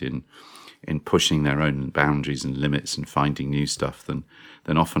interested in pushing their own boundaries and limits and finding new stuff than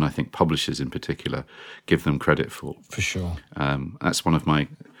often I think publishers in particular give them credit for. For sure. That's one of my,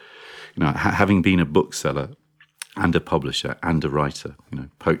 having been a bookseller and a publisher and a writer,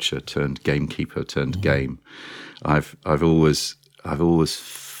 poacher turned gamekeeper turned game. I've always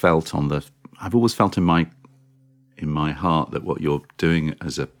felt in my heart that what you're doing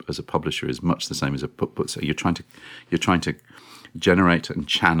as a publisher is much the same as a book. So you're trying to generate and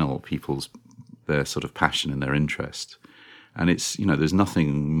channel their sort of passion and their interest, and it's there's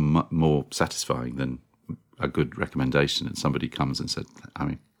nothing more satisfying than a good recommendation, and somebody comes and said,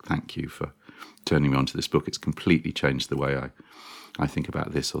 thank you for turning me onto this book. It's completely changed the way I think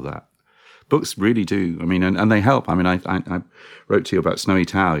about this or that. Books really do. And they help. I wrote to you about Snowy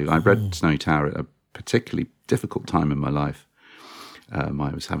Tower. I read Snowy Tower at a particularly difficult time in my life. I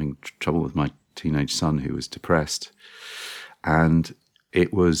was having trouble with my teenage son who was depressed. And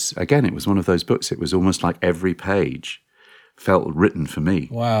it was one of those books. It was almost like every page felt written for me.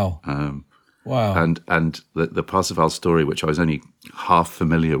 Wow. Wow. And the Parsifal story, which I was only half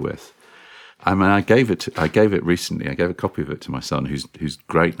familiar with, I gave it recently. I gave a copy of it to my son, who's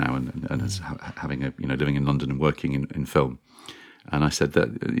great now and is having living in London and working in film. And I said that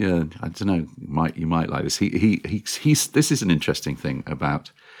I don't know, you might like this. This is an interesting thing about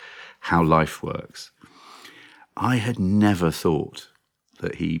how life works. I had never thought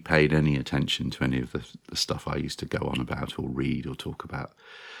that he paid any attention to any of the stuff I used to go on about or read or talk about.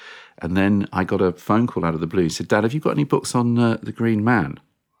 And then I got a phone call out of the blue. He said, "Dad, have you got any books on the Green Man?"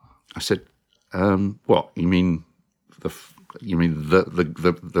 I said, "What? You mean the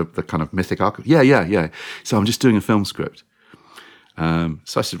kind of mythic arc?" Yeah. So I'm just doing a film script.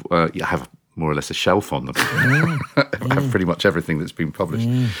 So I said, I have more or less a shelf on them. I have pretty much everything that's been published.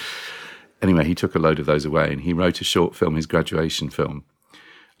 Anyway, he took a load of those away, and he wrote a short film. His graduation film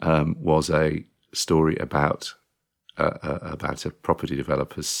was a story about a property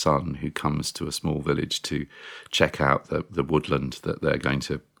developer's son who comes to a small village to check out the woodland that they're going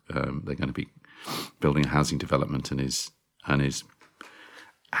to be building a housing development, and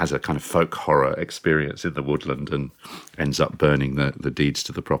has a kind of folk horror experience in the woodland and ends up burning the deeds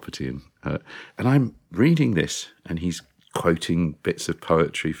to the property. And I'm reading this, and he's quoting bits of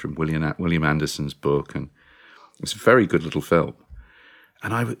poetry from William Anderson's book, and it's a very good little film.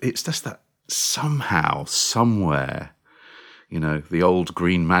 And it's just that somehow, somewhere, the old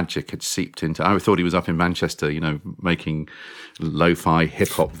green magic had seeped into. I thought he was up in Manchester, making lo-fi hip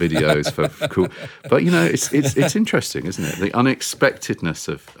hop videos for cool. But it's interesting, isn't it? The unexpectedness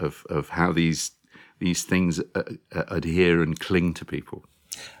of how these things adhere and cling to people.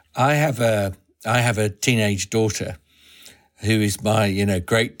 I have a teenage daughter who is my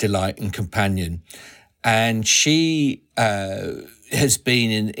great delight and companion, and she has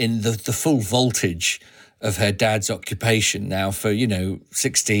been in the full voltage of her dad's occupation now for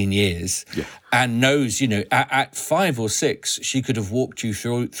 16 years, and knows at 5 or 6 she could have walked you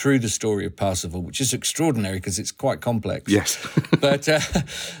through the story of Parsifal, which is extraordinary because it's quite complex. Yes,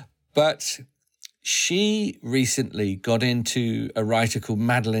 but she recently got into a writer called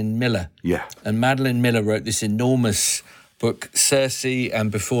Madeline Miller. Yeah, and Madeline Miller wrote this enormous book, Circe,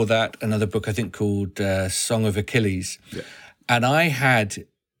 and before that another book I think called Song of Achilles. Yeah. And I had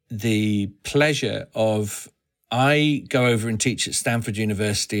the pleasure of, I go over and teach at Stanford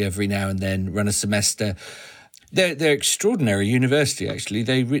University every now and then, run a semester. They're extraordinary university,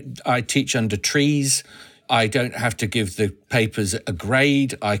 actually. I teach under trees. I don't have to give the papers a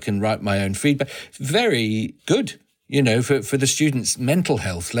grade. I can write my own feedback. Very good, for the students' mental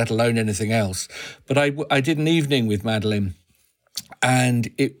health, let alone anything else. But I did an evening with Madeline, and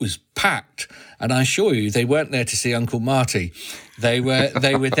it was packed. And I assure you, they weren't there to see Uncle Marty. They were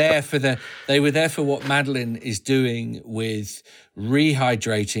there for what Madeline is doing with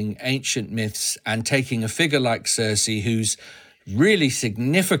rehydrating ancient myths and taking a figure like Circe, who's really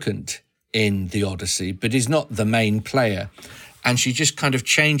significant in the Odyssey, but is not the main player. And she just kind of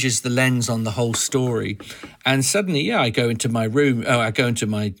changes the lens on the whole story. And suddenly, I go into my room, I go into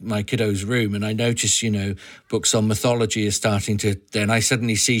my kiddo's room, and I notice, books on mythology are starting to, then I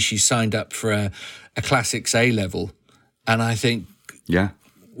suddenly see she's signed up for a classics A-level. And I think,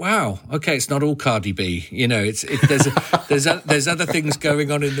 wow, okay, it's not all Cardi B. There's other things going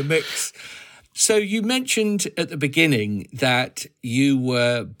on in the mix. So you mentioned at the beginning that you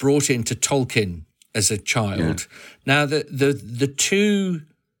were brought into Tolkien as a child. Yeah. Now, the two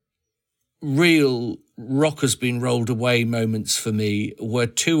real rock has been rolled away moments for me were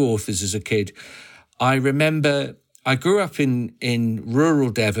two authors as a kid. I remember I grew up in rural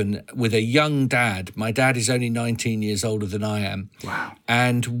Devon with a young dad. My dad is only 19 years older than I am. Wow.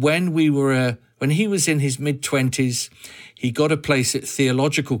 And when he was in his mid-20s, he got a place at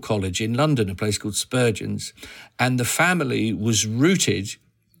Theological College in London, a place called Spurgeon's, and the family was rooted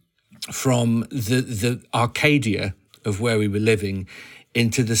from the Arcadia of where we were living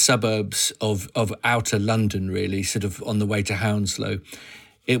into the suburbs of outer London, really, sort of on the way to Hounslow.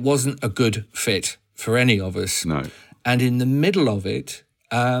 It wasn't a good fit for any of us. No. And in the middle of it,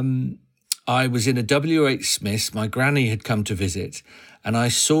 I was in a W.H. Smith's. My granny had come to visit, and I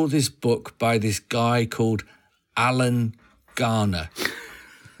saw this book by this guy called Alan Garner.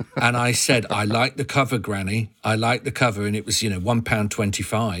 And I said, I like the cover, Granny. I like the cover. And it was,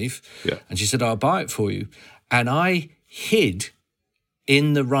 £1.25. Yeah. And she said, I'll buy it for you. And I hid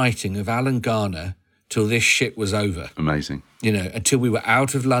in the writing of Alan Garner till this shit was over. Amazing. Until we were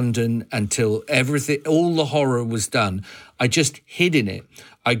out of London, until everything, all the horror was done. I just hid in it.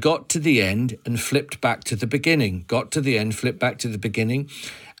 I got to the end and flipped back to the beginning. Got to the end, flipped back to the beginning.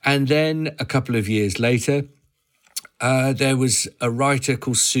 And then a couple of years later, there was a writer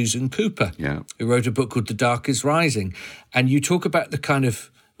called Susan Cooper, who wrote a book called The Dark is Rising. And you talk about the kind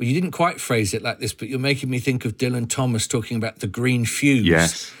of, well, you didn't quite phrase it like this, but you're making me think of Dylan Thomas talking about the green fuse.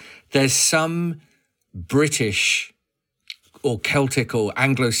 Yes. There's some British or Celtic or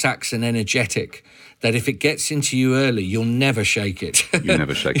Anglo-Saxon energetic that if it gets into you early, you'll never shake it. You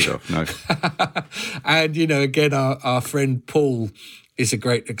never shake it off, no. And, again, our friend Paul is a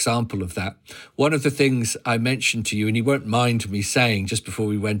great example of that. One of the things I mentioned to you, and he won't mind me saying just before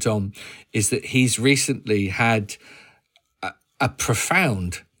we went on, is that he's recently had a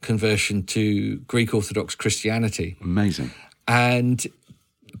profound conversion to Greek Orthodox Christianity. Amazing. And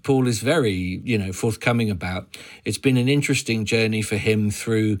Paul is very, forthcoming about. It's been an interesting journey for him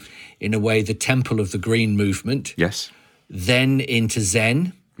through, in a way, the Temple of the Green movement. Yes. Then into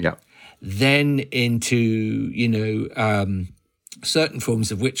Zen. Yeah. Then into, certain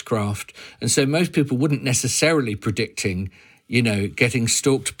forms of witchcraft. And so most people wouldn't necessarily predicting, getting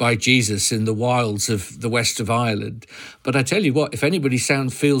stalked by Jesus in the wilds of the west of Ireland. But I tell you what, if anybody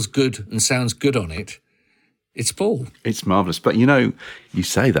feels good and sounds good on it, it's Paul. It's marvellous. But, you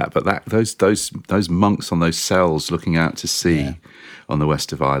say that, but those monks on those cells looking out to sea on the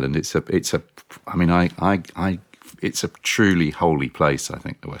west of Ireland, I it's a truly holy place, I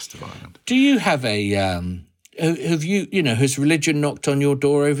think, the west of Ireland. Do you have a have you, has religion knocked on your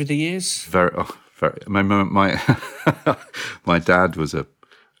door over the years? Very. My my dad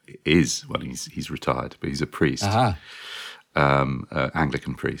he's retired, but he's a priest,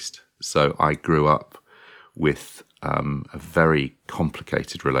 Anglican priest. So I grew up with a very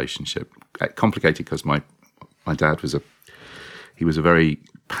complicated relationship. Complicated because my dad was a very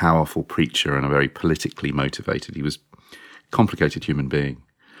powerful preacher and a very politically motivated. He was a complicated human being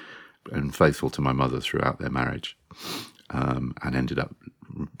and faithful to my mother throughout their marriage, and ended up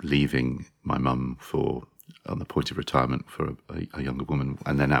leaving my mum on the point of retirement for a younger woman.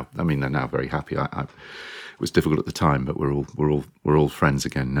 And they're now very happy. It was difficult at the time, but we're all friends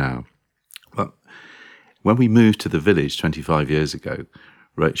again now. But when we moved to the village 25 years ago,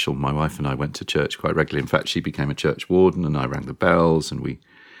 Rachel, my wife, and I went to church quite regularly. In fact, she became a church warden, and I rang the bells, and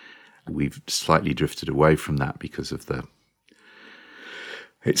we've slightly drifted away from that because of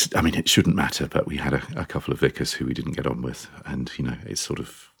it shouldn't matter, but we had a couple of vicars who we didn't get on with, and it's sort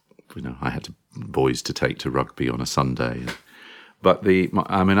of, I had boys to take to rugby on a Sunday, but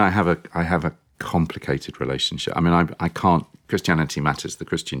I have a complicated relationship. I can't. Christianity matters. The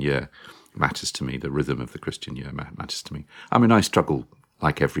Christian year matters to me. The rhythm of the Christian year matters to me. I struggle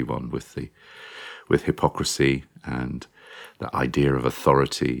like everyone with hypocrisy and the idea of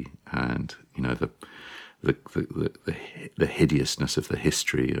authority, and the hideousness of the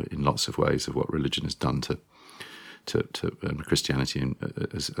history in lots of ways of what religion has done to Christianity,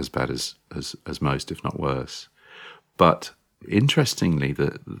 as bad as most, if not worse. But interestingly,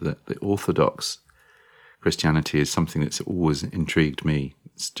 the Orthodox Christianity is something that's always intrigued me.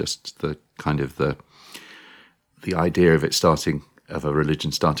 It's just the kind of the idea of a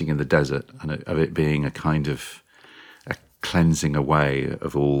religion starting in the desert, and of it being a kind of a cleansing away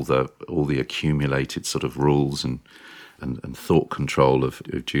of all the accumulated sort of rules and thought control of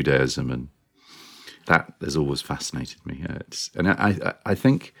Judaism, and that has always fascinated me. I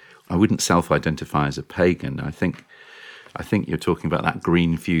think I wouldn't self-identify as a pagan. I think you're talking about that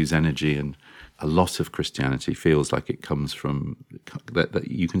green fuse energy, and a lot of Christianity feels like it comes from that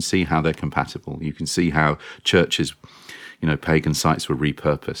you can see how they're compatible. You can see how churches, pagan sites were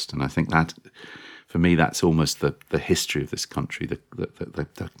repurposed, and I think that, for me, that's almost the history of this country,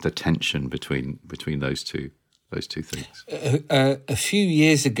 the tension between those two things. A few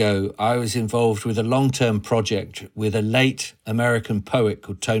years ago, I was involved with a long-term project with a late American poet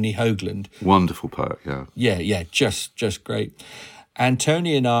called Tony Hoagland. Wonderful poet, yeah. Yeah, just great. And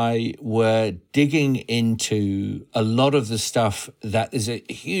Tony and I were digging into a lot of the stuff that is a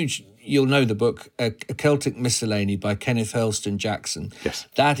huge, you'll know the book, A Celtic Miscellany by Kenneth Hurlston Jackson. Yes.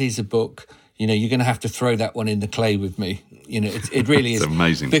 That is a book, you're going to have to throw that one in the clay with me. It really is. It's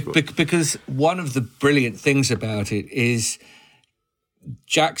amazing. Because one of the brilliant things about it is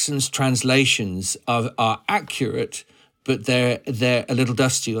Jackson's translations are accurate, but they're a little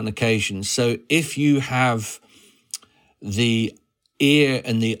dusty on occasion. So if you have the ear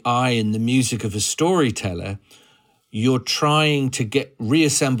and the eye and the music of a storyteller, you're trying to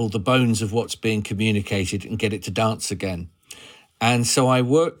reassemble the bones of what's being communicated and get it to dance again. And so I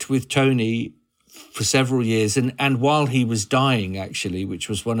worked with Tony for several years, and while he was dying, actually, which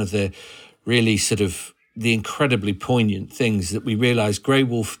was one of the really sort of the incredibly poignant things that we realised. Grey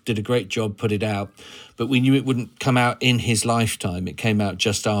Wolf did a great job, put it out, but we knew it wouldn't come out in his lifetime. It came out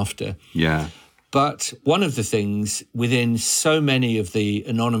just after. Yeah. But one of the things within so many of the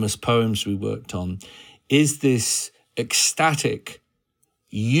anonymous poems we worked on is this ecstatic,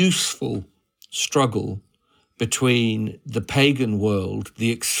 useful struggle between the pagan world,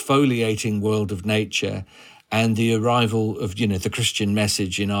 the exfoliating world of nature, and the arrival of, the Christian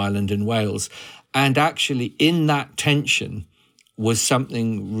message in Ireland and Wales. And actually, in that tension was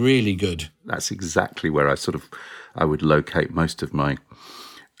something really good. That's exactly where I would locate most of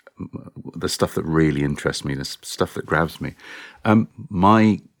the stuff that really interests me, the stuff that grabs me.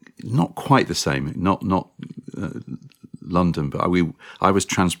 Not quite the same, not London, but I was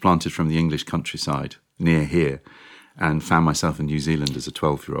transplanted from the English countryside near here, and found myself in New Zealand as a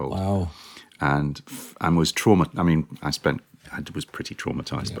 12-year-old. Wow. And was I was pretty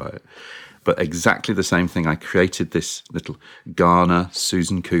traumatized by it. But exactly the same thing. I created this little Garner,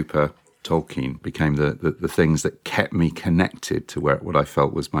 Susan Cooper, Tolkien became the things that kept me connected to what I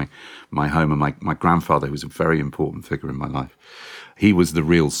felt was my home. And my grandfather, who was a very important figure in my life, he was the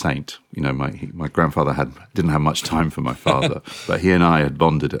real saint. My grandfather didn't have much time for my father, but he and I had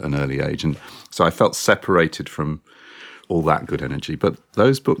bonded at an early age. And so I felt separated from all that good energy. But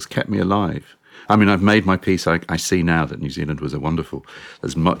those books kept me alive. I mean, I've made my peace. I see now that New Zealand was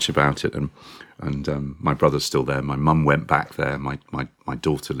there's much about it, and my brother's still there. My mum went back there. My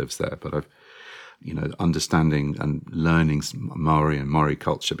daughter lives there. But I've, understanding and learning Maori and Maori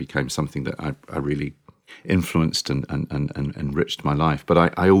culture became something that I really influenced and enriched my life.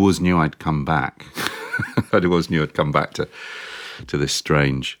 But I always knew I'd come back. I always knew I'd come back to this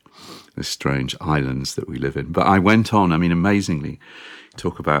strange islands that we live in. But I went on. I mean, amazingly,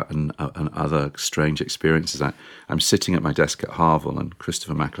 talk about other strange experiences. I'm sitting at my desk at Harville, and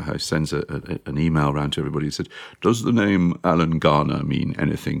Christopher McLeod sends an email around to everybody who said, "Does the name Alan Garner mean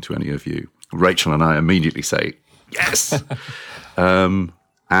anything to any of you?" Rachel and I immediately say, "Yes."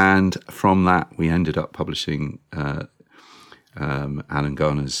 And from that, we ended up publishing Alan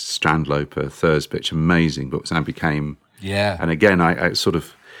Garner's Strandloper, Thursbitch, amazing books, and became... Yeah. And again, I sort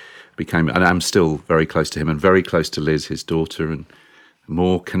of became... And I'm still very close to him and very close to Liz, his daughter, and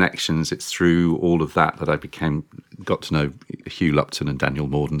more connections. It's through all of that I got to know Hugh Lupton and Daniel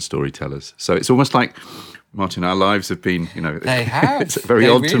Morden, storytellers. So it's almost like... Martin, our lives have been, they have. It's very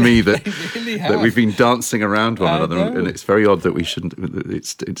odd to me that we've been dancing around one another, and it's very odd that we shouldn't.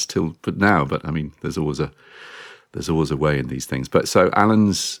 It's still, but I mean, there's always a way in these things. But so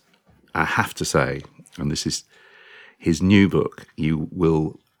Alan's, I have to say, and this is his new book, you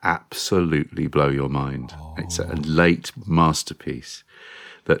will absolutely blow your mind. Oh. It's a late masterpiece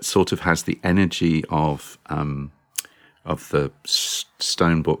that sort of has the energy of the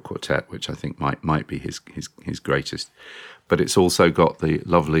Stone Book Quartet, which I think might be his greatest, but it's also got the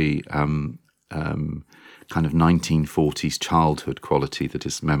lovely kind of 1940s childhood quality that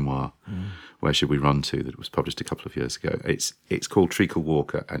is memoir. Where Should We Run To, that was published a couple of years ago. It's called Treacle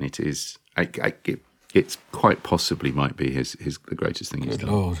Walker, and it is it's quite possibly might be the greatest thing he's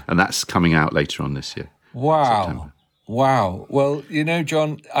done. Lord. And that's coming out later on this year. Wow. September. Wow. Well,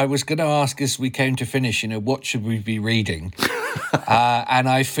 John, I was going to ask as we came to finish, what should we be reading? And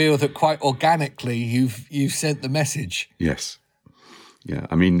I feel that quite organically you've sent the message. Yes. Yeah.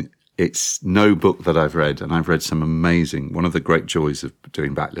 I mean, it's no book that I've read, and I've read some amazing. One of the great joys of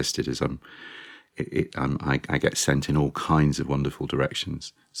doing Backlisted is I get sent in all kinds of wonderful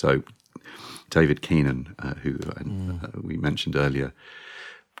directions. So David Keenan, who we mentioned earlier,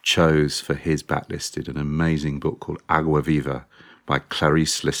 chose for his Backlisted an amazing book called Agua Viva by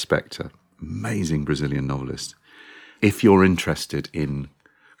Clarice Lispector, amazing Brazilian novelist. If you're interested in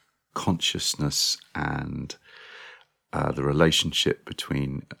consciousness and the relationship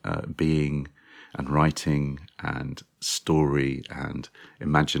between being and writing and story and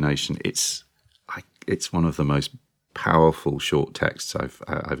imagination, it's one of the most powerful short texts I've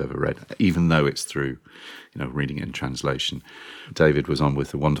ever read, even though it's through, reading it in translation. David was on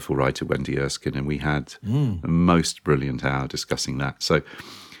with the wonderful writer Wendy Erskine, and we had the most brilliant hour discussing that. So,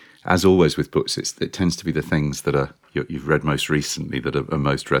 as always with books, it tends to be the things that you've read most recently that are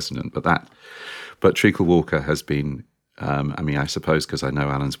most resonant. But Treacle Walker has been. I suppose because I know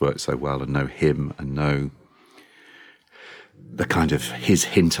Alan's work so well and know him and know the kind of his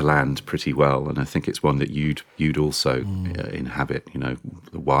hinterland pretty well, and I think it's one that you'd also inhabit.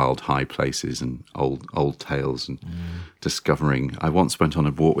 The wild high places and old tales and discovering. I once went on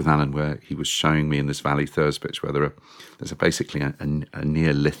a walk with Alan where he was showing me in this valley Thursbitch where there's basically a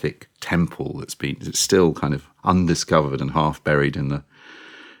Neolithic temple that's still kind of undiscovered and half buried in the.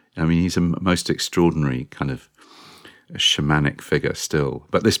 I mean, he's a most extraordinary kind of a shamanic figure still.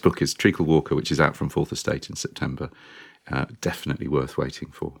 But this book is Treacle Walker, which is out from Fourth Estate in September. Definitely worth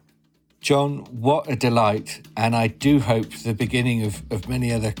waiting for. John, what a delight. And I do hope the beginning of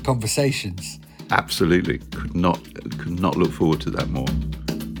many other conversations. Absolutely. Could not look forward to that more.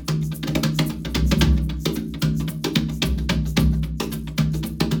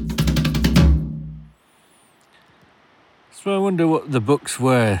 So I wonder what the books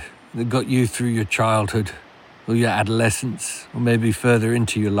were that got you through your childhood or your adolescence or maybe further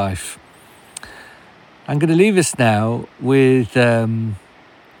into your life. I'm going to leave us now with a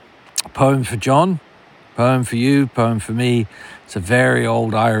poem for John, poem for you, poem for me. It's a very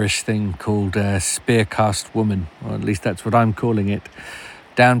old Irish thing called Spearcast Woman, or at least that's what I'm calling it.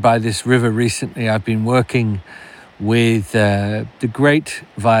 Down by this river recently, I've been working with the great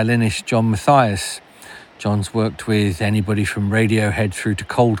violinist John Mathias. John's worked with anybody from Radiohead through to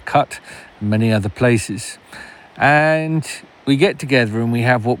Cold Cut and many other places. And we get together and we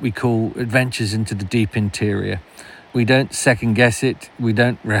have what we call adventures into the deep interior. We don't second guess it. We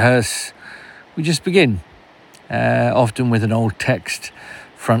don't rehearse. We just begin, often with an old text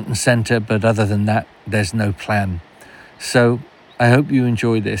front and center. But other than that, there's no plan. So I hope you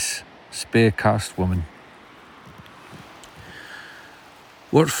enjoy this. Spearcast Woman.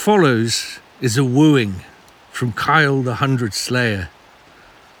 What follows is a wooing from Kyle the 100 Slayer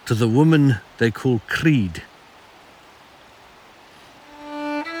to the woman they call Creed.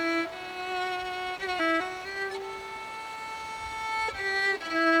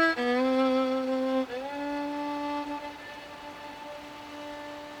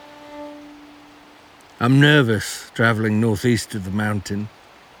 I'm nervous travelling northeast of the mountain.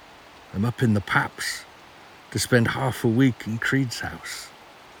 I'm up in the Paps to spend half a week in Creed's house.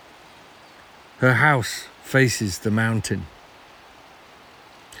 Her house faces the mountain.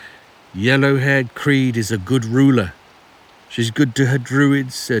 Yellow-haired Creed is a good ruler. She's good to her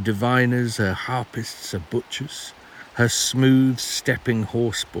druids, her diviners, her harpists, her butchers, her smooth-stepping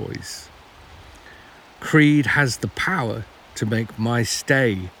horse boys. Creed has the power to make my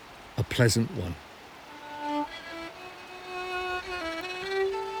stay a pleasant one.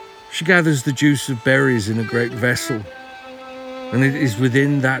 She gathers the juice of berries in a great vessel, and it is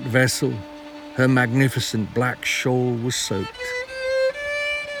within that vessel her magnificent black shawl was soaked.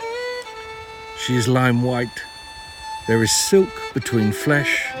 She is lime white. There is silk between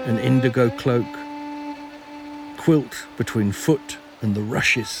flesh and indigo cloak, quilt between foot and the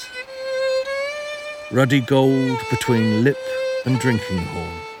rushes, ruddy gold between lip and drinking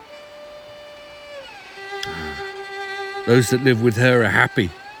horn. Those that live with her are happy.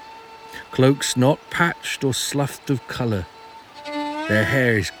 Cloaks not patched or sloughed of colour. Their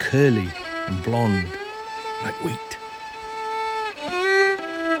hair is curly and blonde, like wheat.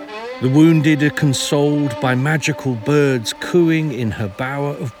 The wounded are consoled by magical birds cooing in her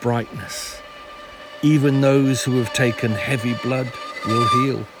bower of brightness. Even those who have taken heavy blood will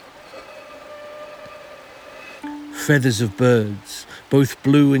heal. Feathers of birds, both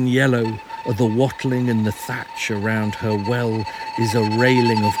blue and yellow, are the watling, and the thatch around her well is a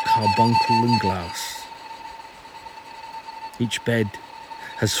railing of carbuncle and glass. Each bed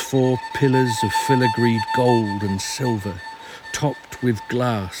has 4 pillars of filigreed gold and silver, topped with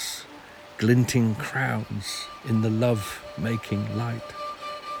glass, glinting crowns in the love-making light.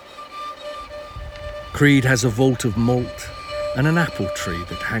 Creed has a vault of malt and an apple tree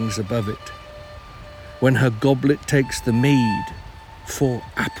that hangs above it. When her goblet takes the mead, 4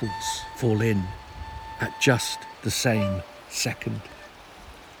 apples fall in at just the same second.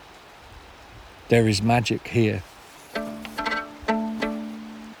 There is magic here.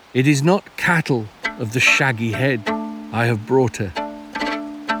 It is not cattle of the shaggy head I have brought her.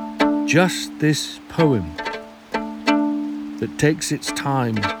 Just this poem that takes its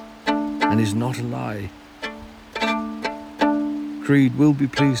time and is not a lie. Creed will be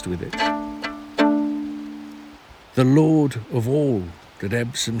pleased with it. The Lord of all that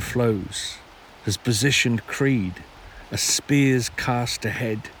ebbs and flows has positioned Creed a spear's cast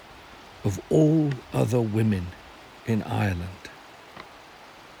ahead of all other women in Ireland.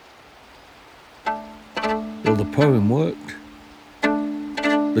 Well, the poem worked.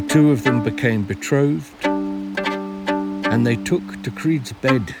 The 2 of them became betrothed, and they took to Creed's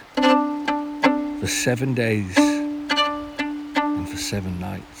bed for 7 days and for 7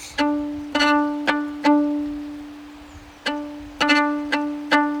 nights.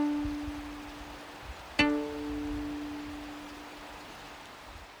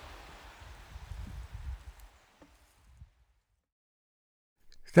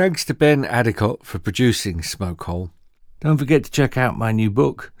 Thanks to Ben Adicott for producing Smoke Hole. Don't forget to check out my new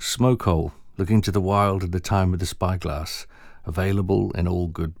book, Smoke Hole, Looking to the Wild at the Time of the Spyglass, available in all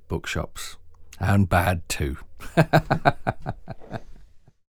good bookshops. And bad too.